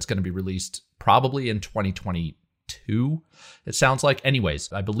release that's going to be released probably in 2022, it sounds like.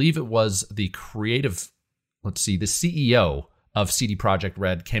 Anyways, I believe it was the the CEO of CD Projekt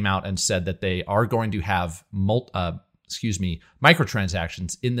Red came out and said that they are going to have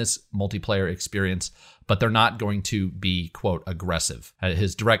microtransactions in this multiplayer experience, but they're not going to be, quote, aggressive.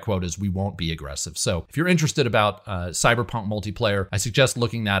 His direct quote is, "We won't be aggressive." So if you're interested about Cyberpunk multiplayer, I suggest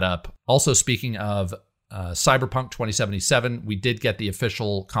looking that up. Also, speaking of Cyberpunk 2077, we did get the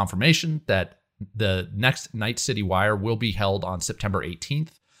official confirmation that the next Night City Wire will be held on September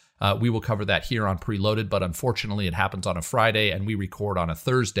 18th. We will cover that here on Preloaded, but unfortunately it happens on a Friday and we record on a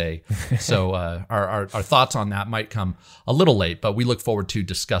Thursday. So our thoughts on that might come a little late, but we look forward to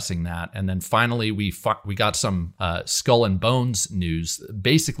discussing that. And then finally, we got some Skull and Bones news.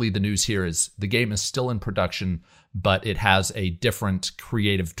 Basically, the news here is the game is still in production, but it has a different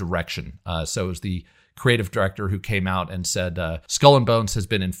creative direction. So it was the creative director who came out and said Skull and Bones has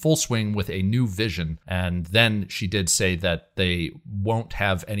been in full swing with a new vision. And then she did say that they won't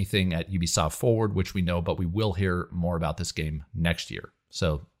have anything at Ubisoft Forward, which we know, but we will hear more about this game next year.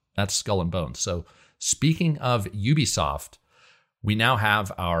 So that's Skull and Bones. So speaking of Ubisoft, we now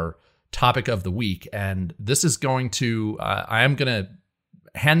have our topic of the week. And this is going to, I am going to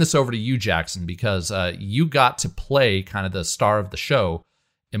hand this over to you, Jackson, because you got to play kind of the star of the show,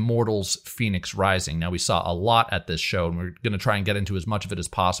 Immortals Fenyx Rising. Now, we saw a lot at this show, and we're going to try and get into as much of it as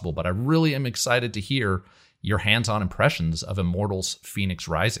possible, but I really am excited to hear your hands-on impressions of Immortals Fenyx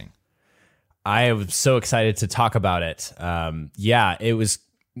Rising. I was so excited to talk about it. Yeah, it was,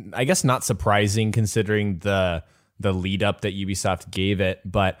 I guess, not surprising considering the lead up that Ubisoft gave it,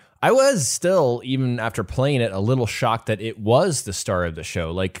 but I was still, even after playing it, a little shocked that it was the star of the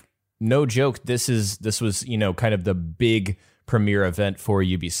show. Like, no joke, this was, kind of the big premiere event for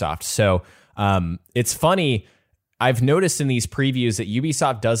Ubisoft. So it's funny, I've noticed in these previews that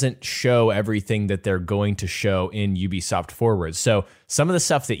Ubisoft doesn't show everything that they're going to show in Ubisoft Forward. So some of the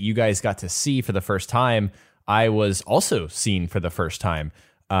stuff that you guys got to see for the first time, I was also seeing for the first time.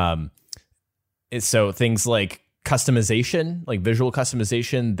 So things like customization, like visual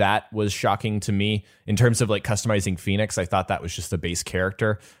customization, that was shocking to me. In terms of like customizing Fenyx, I thought that was just the base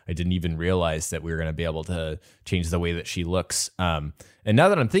character. I didn't even realize that we were going to be able to change the way that she looks. And now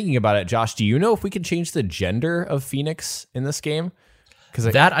that I'm thinking about it, Josh, do you know if we can change the gender of Fenyx in this game?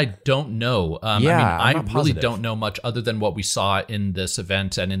 Because I don't know. I really don't know much other than what we saw in this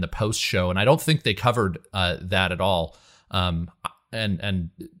event and in the post show, and I don't think they covered that at all. And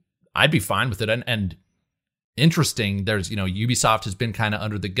I'd be fine with it. And interesting, there's, Ubisoft has been kind of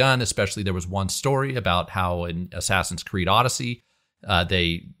under the gun, especially there was one story about how in Assassin's Creed Odyssey,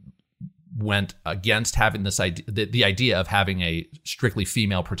 they went against having this idea, the idea of having a strictly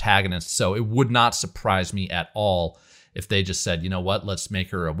female protagonist. So it would not surprise me at all if they just said, you know what, let's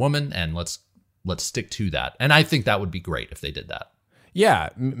make her a woman and let's stick to that. And I think that would be great if they did that. Yeah,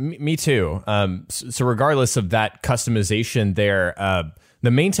 me too. So regardless of that customization there, the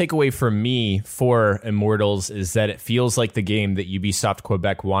main takeaway for me for Immortals is that it feels like the game that Ubisoft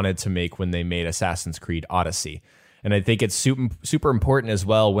Quebec wanted to make when they made Assassin's Creed Odyssey. And I think it's super important as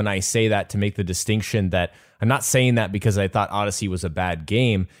well when I say that, to make the distinction that I'm not saying that because I thought Odyssey was a bad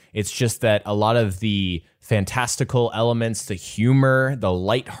game. It's just that a lot of the fantastical elements, the humor, the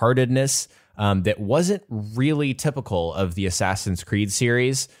lightheartedness that wasn't really typical of the Assassin's Creed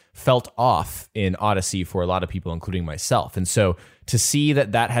series felt off in Odyssey for a lot of people, including myself. And so to see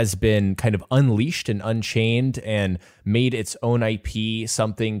that has been kind of unleashed and unchained and made its own IP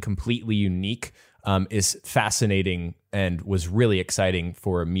something completely unique is fascinating and was really exciting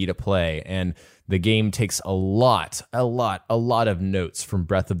for me to play. And the game takes a lot of notes from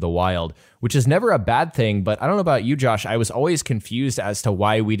Breath of the Wild, which is never a bad thing. But I don't know about you, Josh. I was always confused as to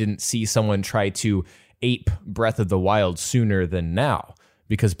why we didn't see someone try to ape Breath of the Wild sooner than now.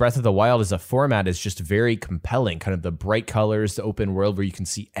 Because Breath of the Wild as a format is just very compelling. Kind of the bright colors, the open world where you can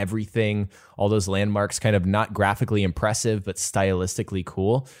see everything, all those landmarks, kind of not graphically impressive, but stylistically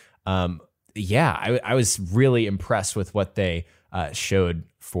cool. I was really impressed with what they showed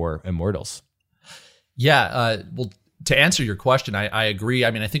for Immortals. Yeah, well, to answer your question, I agree.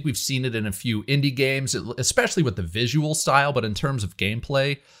 I mean, I think we've seen it in a few indie games, especially with the visual style, but in terms of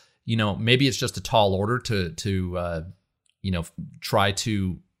gameplay, maybe it's just a tall order to try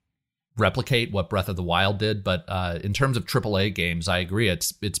to replicate what Breath of the Wild did. But in terms of AAA games, I agree.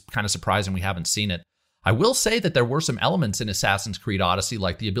 It's kind of surprising we haven't seen it. I will say that there were some elements in Assassin's Creed Odyssey,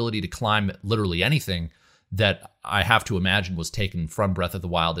 like the ability to climb literally anything, that I have to imagine was taken from Breath of the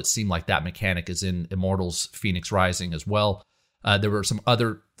Wild. It seemed like that mechanic is in Immortals Fenyx Rising as well. There were some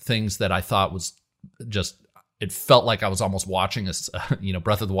other things that I thought was just, it felt like I was almost watching a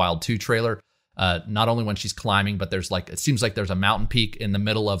Breath of the Wild 2 trailer. Not only when she's climbing, but it seems like there's a mountain peak in the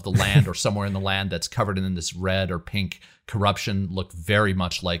middle of the land or somewhere in the land that's covered in this red or pink corruption. Looked very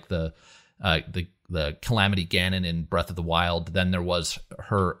much like the Calamity Ganon in Breath of the Wild. Then there was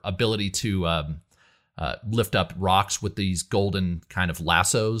her ability to lift up rocks with these golden kind of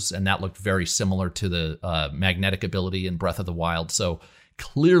lassos, and that looked very similar to the magnetic ability in Breath of the Wild. So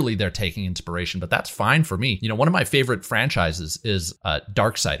clearly they're taking inspiration, but that's fine for me. One of my favorite franchises is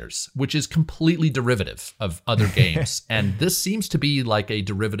Darksiders, which is completely derivative of other games. And this seems to be like a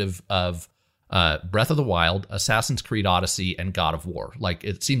derivative of Breath of the Wild, Assassin's Creed Odyssey, and God of War. Like,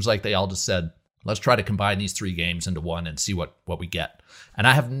 it seems like they all just said, let's try to combine these 3 games into one and see what we get. And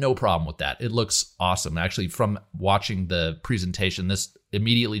I have no problem with that. It looks awesome. Actually, from watching the presentation, this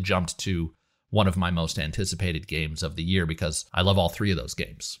immediately jumped to one of my most anticipated games of the year because I love all 3 of those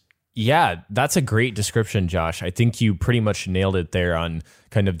games. Yeah, that's a great description, Josh. I think you pretty much nailed it there on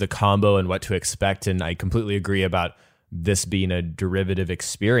kind of the combo and what to expect. And I completely agree about this being a derivative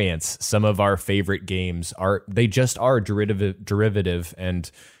experience. Some of our favorite games are derivative,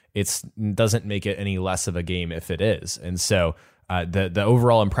 and it doesn't make it any less of a game if it is. And so the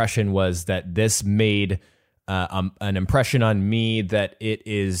overall impression was that this made an impression on me that it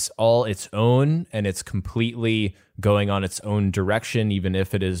is all its own and it's completely going on its own direction, even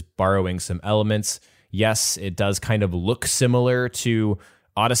if it is borrowing some elements. Yes, it does kind of look similar to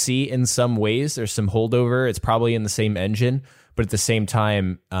Odyssey in some ways. There's some holdover. It's probably in the same engine, but at the same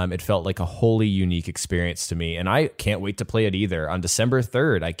time, it felt like a wholly unique experience to me. And I can't wait to play it either on December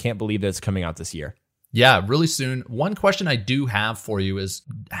 3rd. I can't believe that it's coming out this year. Yeah, really soon. One question I do have for you is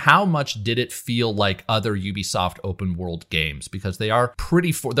how much did it feel like other Ubisoft open world games? Because they are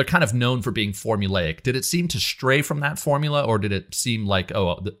they're kind of known for being formulaic. Did it seem to stray from that formula, or did it seem like,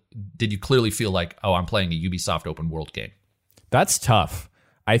 did you clearly feel like, I'm playing a Ubisoft open world game? That's tough.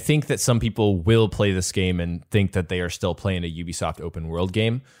 I think that some people will play this game and think that they are still playing a Ubisoft open world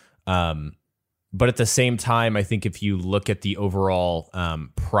game. But at the same time, I think if you look at the overall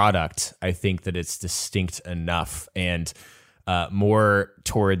product, I think that it's distinct enough and more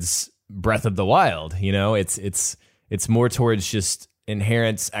towards Breath of the Wild. It's more towards just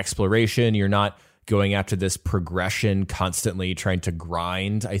inherent exploration. You're not going after this progression, constantly trying to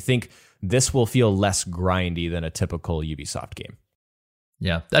grind. I think this will feel less grindy than a typical Ubisoft game.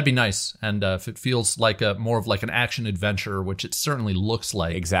 Yeah, that'd be nice. And if it feels like more of like an action adventure, which it certainly looks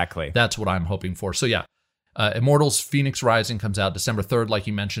like. Exactly. That's what I'm hoping for. So yeah, Immortals Fenyx Rising comes out December 3rd, like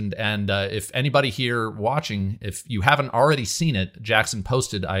you mentioned. And if anybody here watching, if you haven't already seen it, Jackson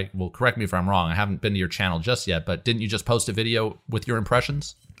posted, correct me if I'm wrong, I haven't been to your channel just yet, but didn't you just post a video with your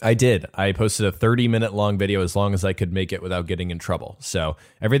impressions? I did. I posted a 30-minute long video as long as I could make it without getting in trouble. So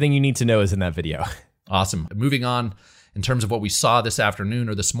everything you need to know is in that video. Awesome. Moving on. In terms of what we saw this afternoon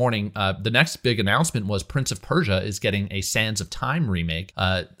or this morning, the next big announcement was Prince of Persia is getting a Sands of Time remake.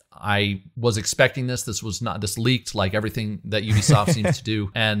 I was expecting this. This leaked like everything that Ubisoft seems to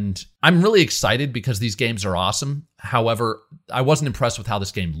do. And I'm really excited because these games are awesome. However, I wasn't impressed with how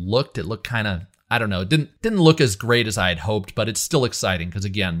this game looked. It looked kind of, I don't know, it didn't look as great as I had hoped, but it's still exciting because,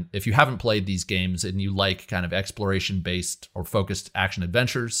 again, if you haven't played these games and you like kind of exploration-based or focused action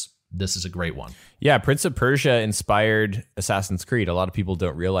adventures, this is a great one. Yeah, Prince of Persia inspired Assassin's Creed. A lot of people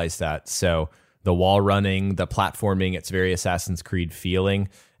don't realize that. So the wall running, the platforming, it's very Assassin's Creed feeling.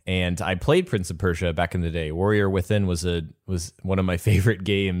 And I played Prince of Persia back in the day. Warrior Within was one of my favorite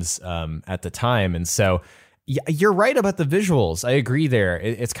games at the time. And so you're right about the visuals. I agree there.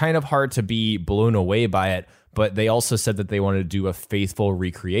 It's kind of hard to be blown away by it, but they also said that they wanted to do a faithful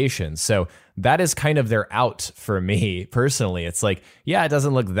recreation. So that is kind of their out for me personally. It's like, yeah, it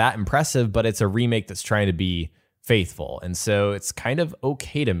doesn't look that impressive, but it's a remake that's trying to be faithful. And so it's kind of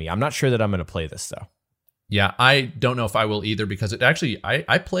okay to me. I'm not sure that I'm going to play this though. Yeah, I don't know if I will either because it actually,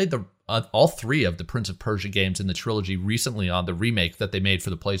 I played all 3 of the Prince of Persia games in the trilogy recently on the remake that they made for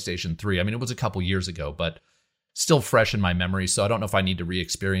the PlayStation 3. I mean, it was a couple years ago, but still fresh in my memory. So I don't know if I need to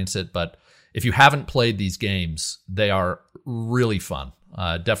re-experience it, but if you haven't played these games, they are really fun.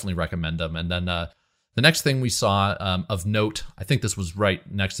 Definitely recommend them. And then the next thing we saw of note, I think this was right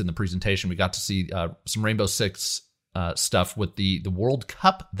next in the presentation, we got to see some Rainbow Six stuff with the World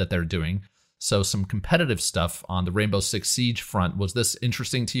Cup that they're doing. So some competitive stuff on the Rainbow Six Siege front. Was this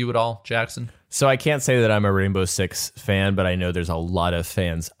interesting to you at all, Jackson? So I can't say that I'm a Rainbow Six fan, but I know there's a lot of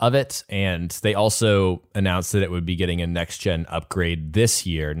fans of it. And they also announced that it would be getting a next-gen upgrade this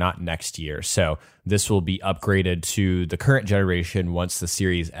year, not next year. So this will be upgraded to the current generation once the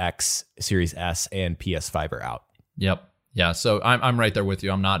Series X, Series S, and PS5 are out. Yep. Yeah, so I'm right there with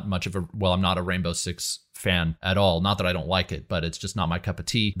you. I'm not a Rainbow Six fan at all. Not that I don't like it, but it's just not my cup of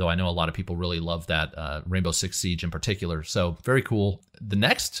tea, though I know a lot of people really love that Rainbow Six Siege in particular. So very cool. The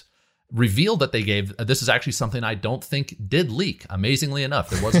next reveal that they gave, this is actually something I don't think did leak. Amazingly enough,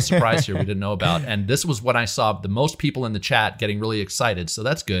 there was a surprise here we didn't know about. And this was when I saw the most people in the chat getting really excited. So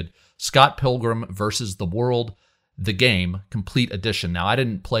that's good. Scott Pilgrim versus the World, the game, complete edition. Now, I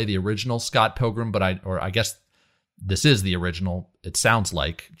didn't play the original Scott Pilgrim, but I guess this is the original. It sounds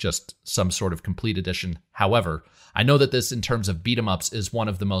like just some sort of complete edition. However, I know that this, in terms of beat 'em ups, is one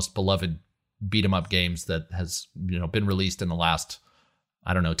of the most beloved beat 'em up games that has been released in the last,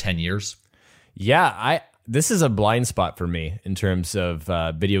 I don't know, 10 years. Yeah, this is a blind spot for me in terms of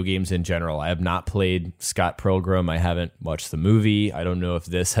video games in general. I have not played Scott Pilgrim. I haven't watched the movie. I don't know if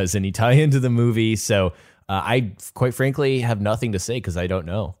this has any tie into the movie. So I, quite frankly, have nothing to say because I don't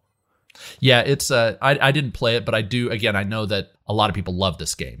know. Yeah, it's I didn't play it, but I do. Again, I know that a lot of people love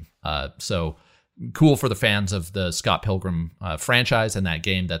this game. So cool for the fans of the Scott Pilgrim franchise and that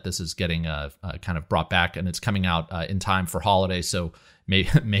game that this is getting kind of brought back, and it's coming out in time for holiday. So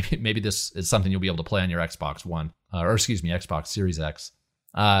maybe this is something you'll be able to play on your Xbox One, Xbox Series X.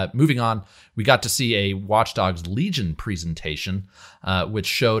 Moving on, we got to see a Watch Dogs Legion presentation, which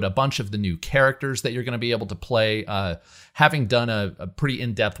showed a bunch of the new characters that you're going to be able to play. Having done a pretty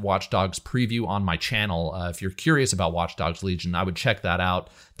in-depth Watch Dogs preview on my channel, if you're curious about Watch Dogs Legion, I would check that out.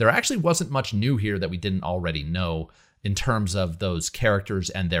 There actually wasn't much new here that we didn't already know in terms of those characters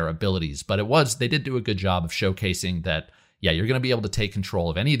and their abilities, but they did do a good job of showcasing that, yeah, you're going to be able to take control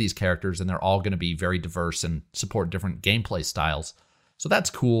of any of these characters, and they're all going to be very diverse and support different gameplay styles. So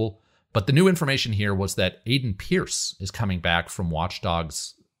that's cool. But the new information here was that Aiden Pierce is coming back from Watch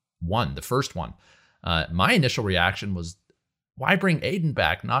Dogs 1, the first one. My initial reaction was, why bring Aiden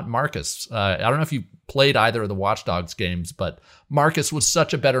back, not Marcus? I don't know if you played either of the Watch Dogs games, but Marcus was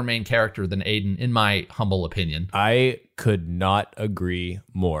such a better main character than Aiden, in my humble opinion. I could not agree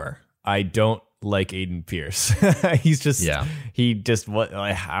more. I don't like Aiden Pierce. I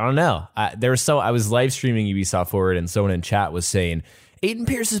don't know. I was live streaming Ubisoft Forward, and someone in chat was saying, Aiden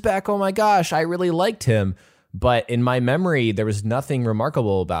Pierce is back. Oh my gosh, I really liked him. But in my memory, there was nothing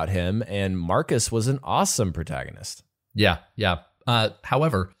remarkable about him, and Marcus was an awesome protagonist. Yeah.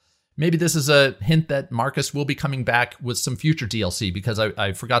 However, maybe this is a hint that Marcus will be coming back with some future DLC, because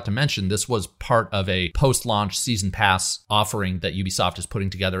I forgot to mention this was part of a post-launch season pass offering that Ubisoft is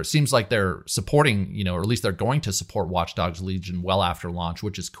putting together. It seems like they're supporting, or at least they're going to support Watch Dogs Legion well after launch,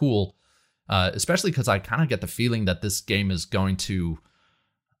 which is cool, especially because I kind of get the feeling that this game is going to...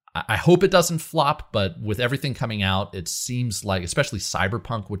 I hope it doesn't flop, but with everything coming out, it seems like, especially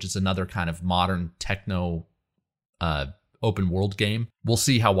Cyberpunk, which is another kind of modern techno open world game, we'll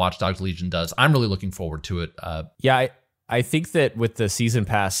see how Watch Dogs Legion does. I'm really looking forward to it. I think that with the season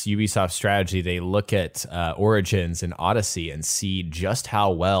pass Ubisoft strategy, they look at Origins and Odyssey and see just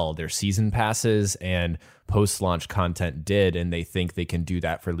how well their season passes and post-launch content did, and they think they can do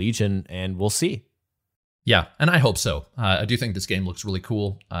that for Legion, and we'll see. Yeah, and I hope so. I do think this game looks really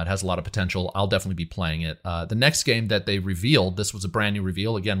cool. It has a lot of potential. I'll definitely be playing it. The next game that they revealed, this was a brand new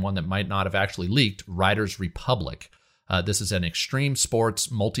reveal, again, one that might not have actually leaked, Riders Republic. This is an extreme sports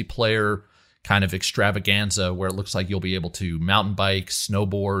multiplayer kind of extravaganza where it looks like you'll be able to mountain bike,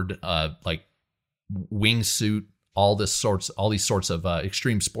 snowboard, like wingsuit, all these sorts of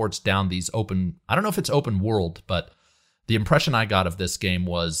extreme sports down these open, I don't know if it's open world, but the impression I got of this game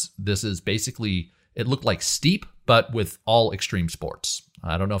was this is basically... It looked like Steep, but with all extreme sports.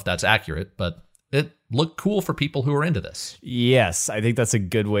 I don't know if that's accurate, but it looked cool for people who are into this. Yes, I think that's a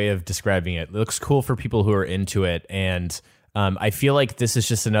good way of describing it. It looks cool for people who are into it, and I feel like this is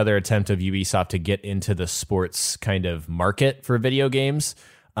just another attempt of Ubisoft to get into the sports kind of market for video games.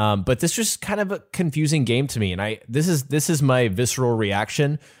 But this is just kind of a confusing game to me, and this is my visceral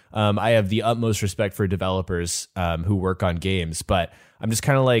reaction. I have the utmost respect for developers who work on games, but I'm just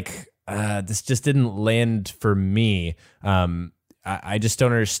kind of like... this just didn't land for me. I just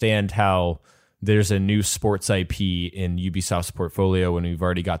don't understand how there's a new sports IP in Ubisoft's portfolio when we've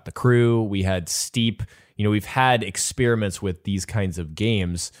already got The Crew. We had Steep. We've had experiments with these kinds of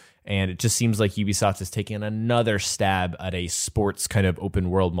games, and it just seems like Ubisoft is taking another stab at a sports kind of open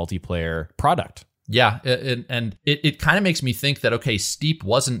world multiplayer product. Yeah, and it kind of makes me think that, okay, Steep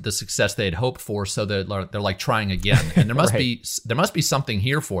wasn't the success they had hoped for, so they're like trying again, and there must right. there must be something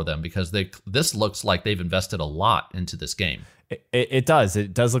here for them, because this looks like they've invested a lot into this game. It does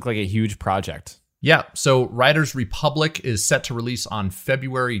look like a huge project. Yeah, so Riders Republic is set to release on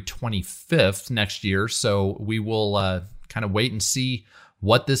February 25th next year, so we will kind of wait and see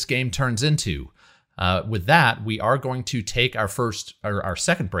what this game turns into. With that, we are going to take our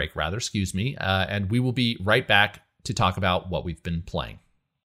second break, and we will be right back to talk about what we've been playing.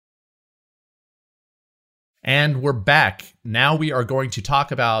 And we're back. Now we are going to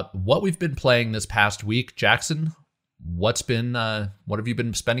talk about what we've been playing this past week. Jackson, what have you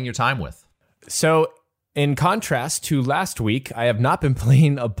been spending your time with? So, in contrast to last week, I have not been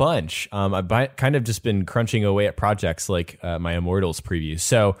playing a bunch. I've kind of just been crunching away at projects like my Immortals preview.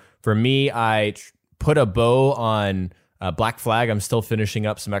 So, for me, I put a bow on Black Flag. I'm still finishing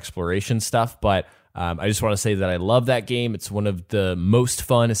up some exploration stuff, but I just want to say that I love that game. It's one of the most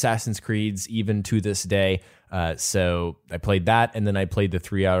fun Assassin's Creeds even to this day. So I played that, and then I played the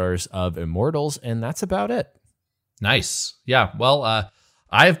 3 hours of Immortals, and that's about it. Nice. Yeah. Well,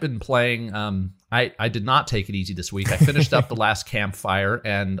 I have been playing. I did not take it easy this week. I finished up The Last Campfire,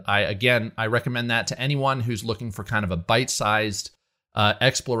 and I recommend that to anyone who's looking for kind of a bite-sized,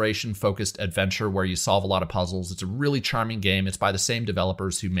 exploration-focused adventure where you solve a lot of puzzles. It's a really charming game. It's by the same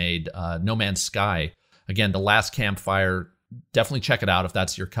developers who made No Man's Sky. Again, The Last Campfire, definitely check it out if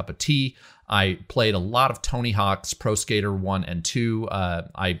that's your cup of tea. I played a lot of Tony Hawk's Pro Skater 1 and 2.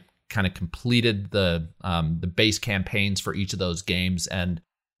 I kind of completed the base campaigns for each of those games, and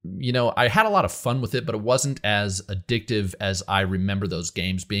I had a lot of fun with it, but it wasn't as addictive as I remember those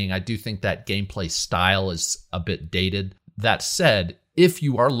games being. I do think that gameplay style is a bit dated. That said, if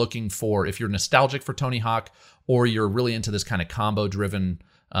you're nostalgic for Tony Hawk, or you're really into this kind of combo-driven,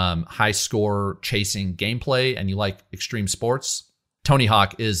 high score chasing gameplay, and you like extreme sports, Tony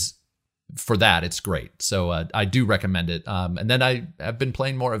Hawk is, for that, it's great. So I do recommend it. And then I have been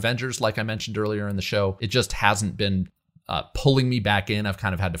playing more Avengers, like I mentioned earlier in the show. It just hasn't been pulling me back in. I've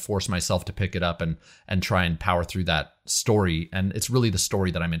kind of had to force myself to pick it up and try and power through that story. And it's really the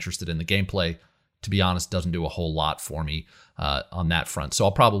story that I'm interested in. The gameplay, to be honest, doesn't do a whole lot for me on that front. So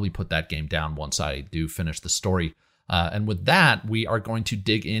I'll probably put that game down once I do finish the story. And with that, we are going to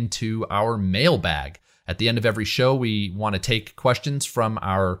dig into our mailbag. At the end of every show, we want to take questions from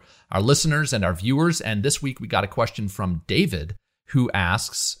our listeners and our viewers. And this week, we got a question from David, who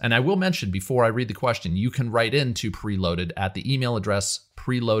asks, and I will mention before I read the question, you can write into Preloaded at the email address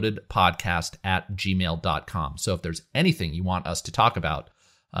preloadedpodcast@gmail.com. So if there's anything you want us to talk about,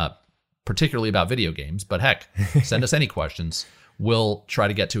 particularly about video games, but heck, send us any questions. We'll try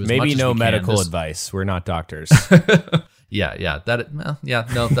to get to as much as we can. Maybe no medical advice. We're not doctors. Yeah.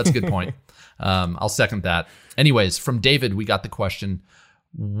 No, that's a good point. I'll second that. Anyways, from David, we got the question,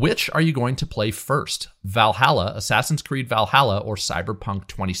 which are you going to play first? Valhalla, Assassin's Creed Valhalla, or Cyberpunk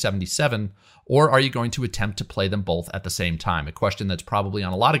 2077? Or are you going to attempt to play them both at the same time? A question that's probably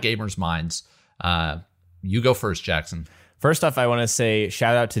on a lot of gamers' minds. You go first, Jackson. First off, I want to say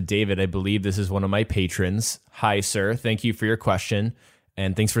shout out to David. I believe this is one of my patrons. Hi, sir. Thank you for your question,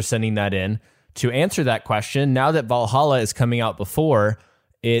 and thanks for sending that in. To answer that question, now that Valhalla is coming out before,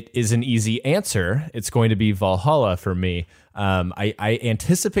 it is an easy answer. It's going to be Valhalla for me. I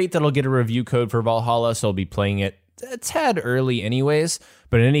anticipate that I'll get a review code for Valhalla, so I'll be playing it a tad early anyways.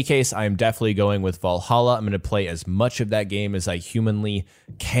 But in any case, I'm definitely going with Valhalla. I'm going to play as much of that game as I humanly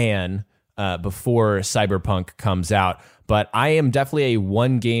can before Cyberpunk comes out. But I am definitely a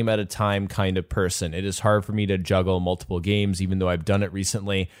one game at a time kind of person. It is hard for me to juggle multiple games, even though I've done it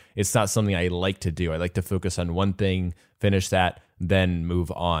recently. It's not something I like to do. I like to focus on one thing, finish that, then move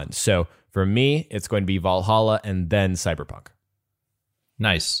on. So for me, it's going to be Valhalla and then Cyberpunk.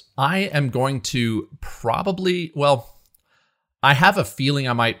 Nice. I am going to I have a feeling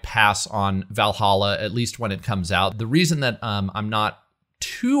I might pass on Valhalla, at least when it comes out. The reason that I'm not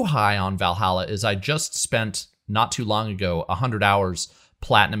too high on Valhalla is I just spent, not too long ago, 100 hours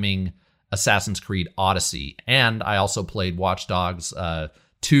platinuming Assassin's Creed Odyssey. And I also played Watch Dogs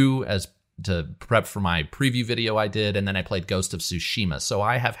 2 to prep for my preview video I did. And then I played Ghost of Tsushima. So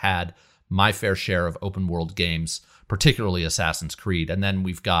I have had my fair share of open world games, particularly Assassin's Creed. And then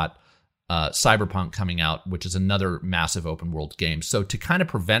we've got Cyberpunk coming out, which is another massive open world game. So to kind of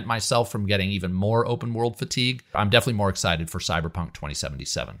prevent myself from getting even more open world fatigue, I'm definitely more excited for Cyberpunk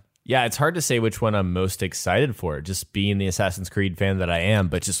 2077. Yeah, it's hard to say which one I'm most excited for, just being the Assassin's Creed fan that I am,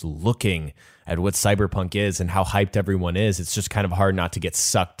 but just looking at what Cyberpunk is and how hyped everyone is, it's just kind of hard not to get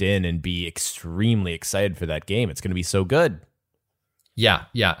sucked in and be extremely excited for that game. It's going to be so good. Yeah.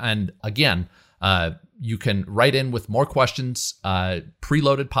 And again, you can write in with more questions,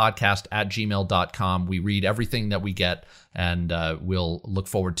 preloadedpodcast@gmail.com. We read everything that we get, and we'll look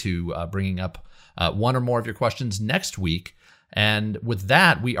forward to bringing up one or more of your questions next week. And with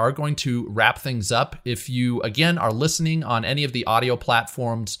that, we are going to wrap things up. If you, again, are listening on any of the audio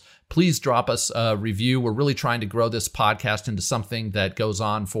platforms, please drop us a review. We're really trying to grow this podcast into something that goes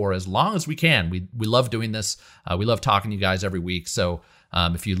on for as long as we can. We love doing this. We love talking to you guys every week. So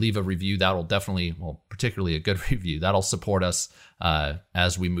if you leave a review, that'll definitely, particularly a good review, that'll support us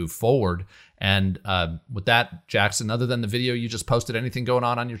as we move forward. And with that, Jackson, other than the video you just posted, anything going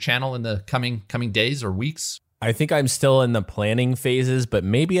on your channel in the coming days or weeks? I think I'm still in the planning phases, but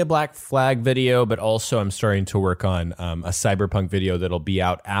maybe a Black Flag video, but also I'm starting to work on a Cyberpunk video that'll be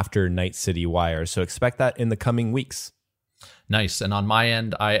out after Night City Wire. So expect that in the coming weeks. Nice. And on my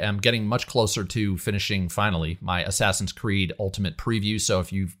end, I am getting much closer to finishing, finally, my Assassin's Creed Ultimate preview. So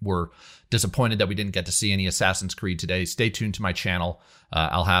if you were disappointed that we didn't get to see any Assassin's Creed today, stay tuned to my channel.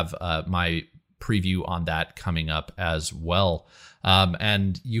 I'll have my preview on that coming up as well.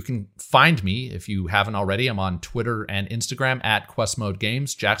 And you can find me, if you haven't already, I'm on Twitter and Instagram at Quest Mode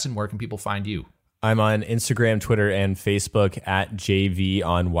Games. Jackson, where can people find you? I'm on Instagram, Twitter, and Facebook at JV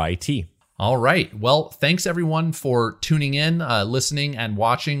on YT. All right. Well, thanks everyone for tuning in, listening, and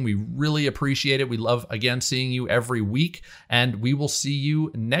watching. We really appreciate it. We love, again, seeing you every week, and we will see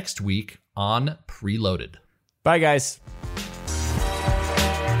you next week on Preloaded. Bye, guys.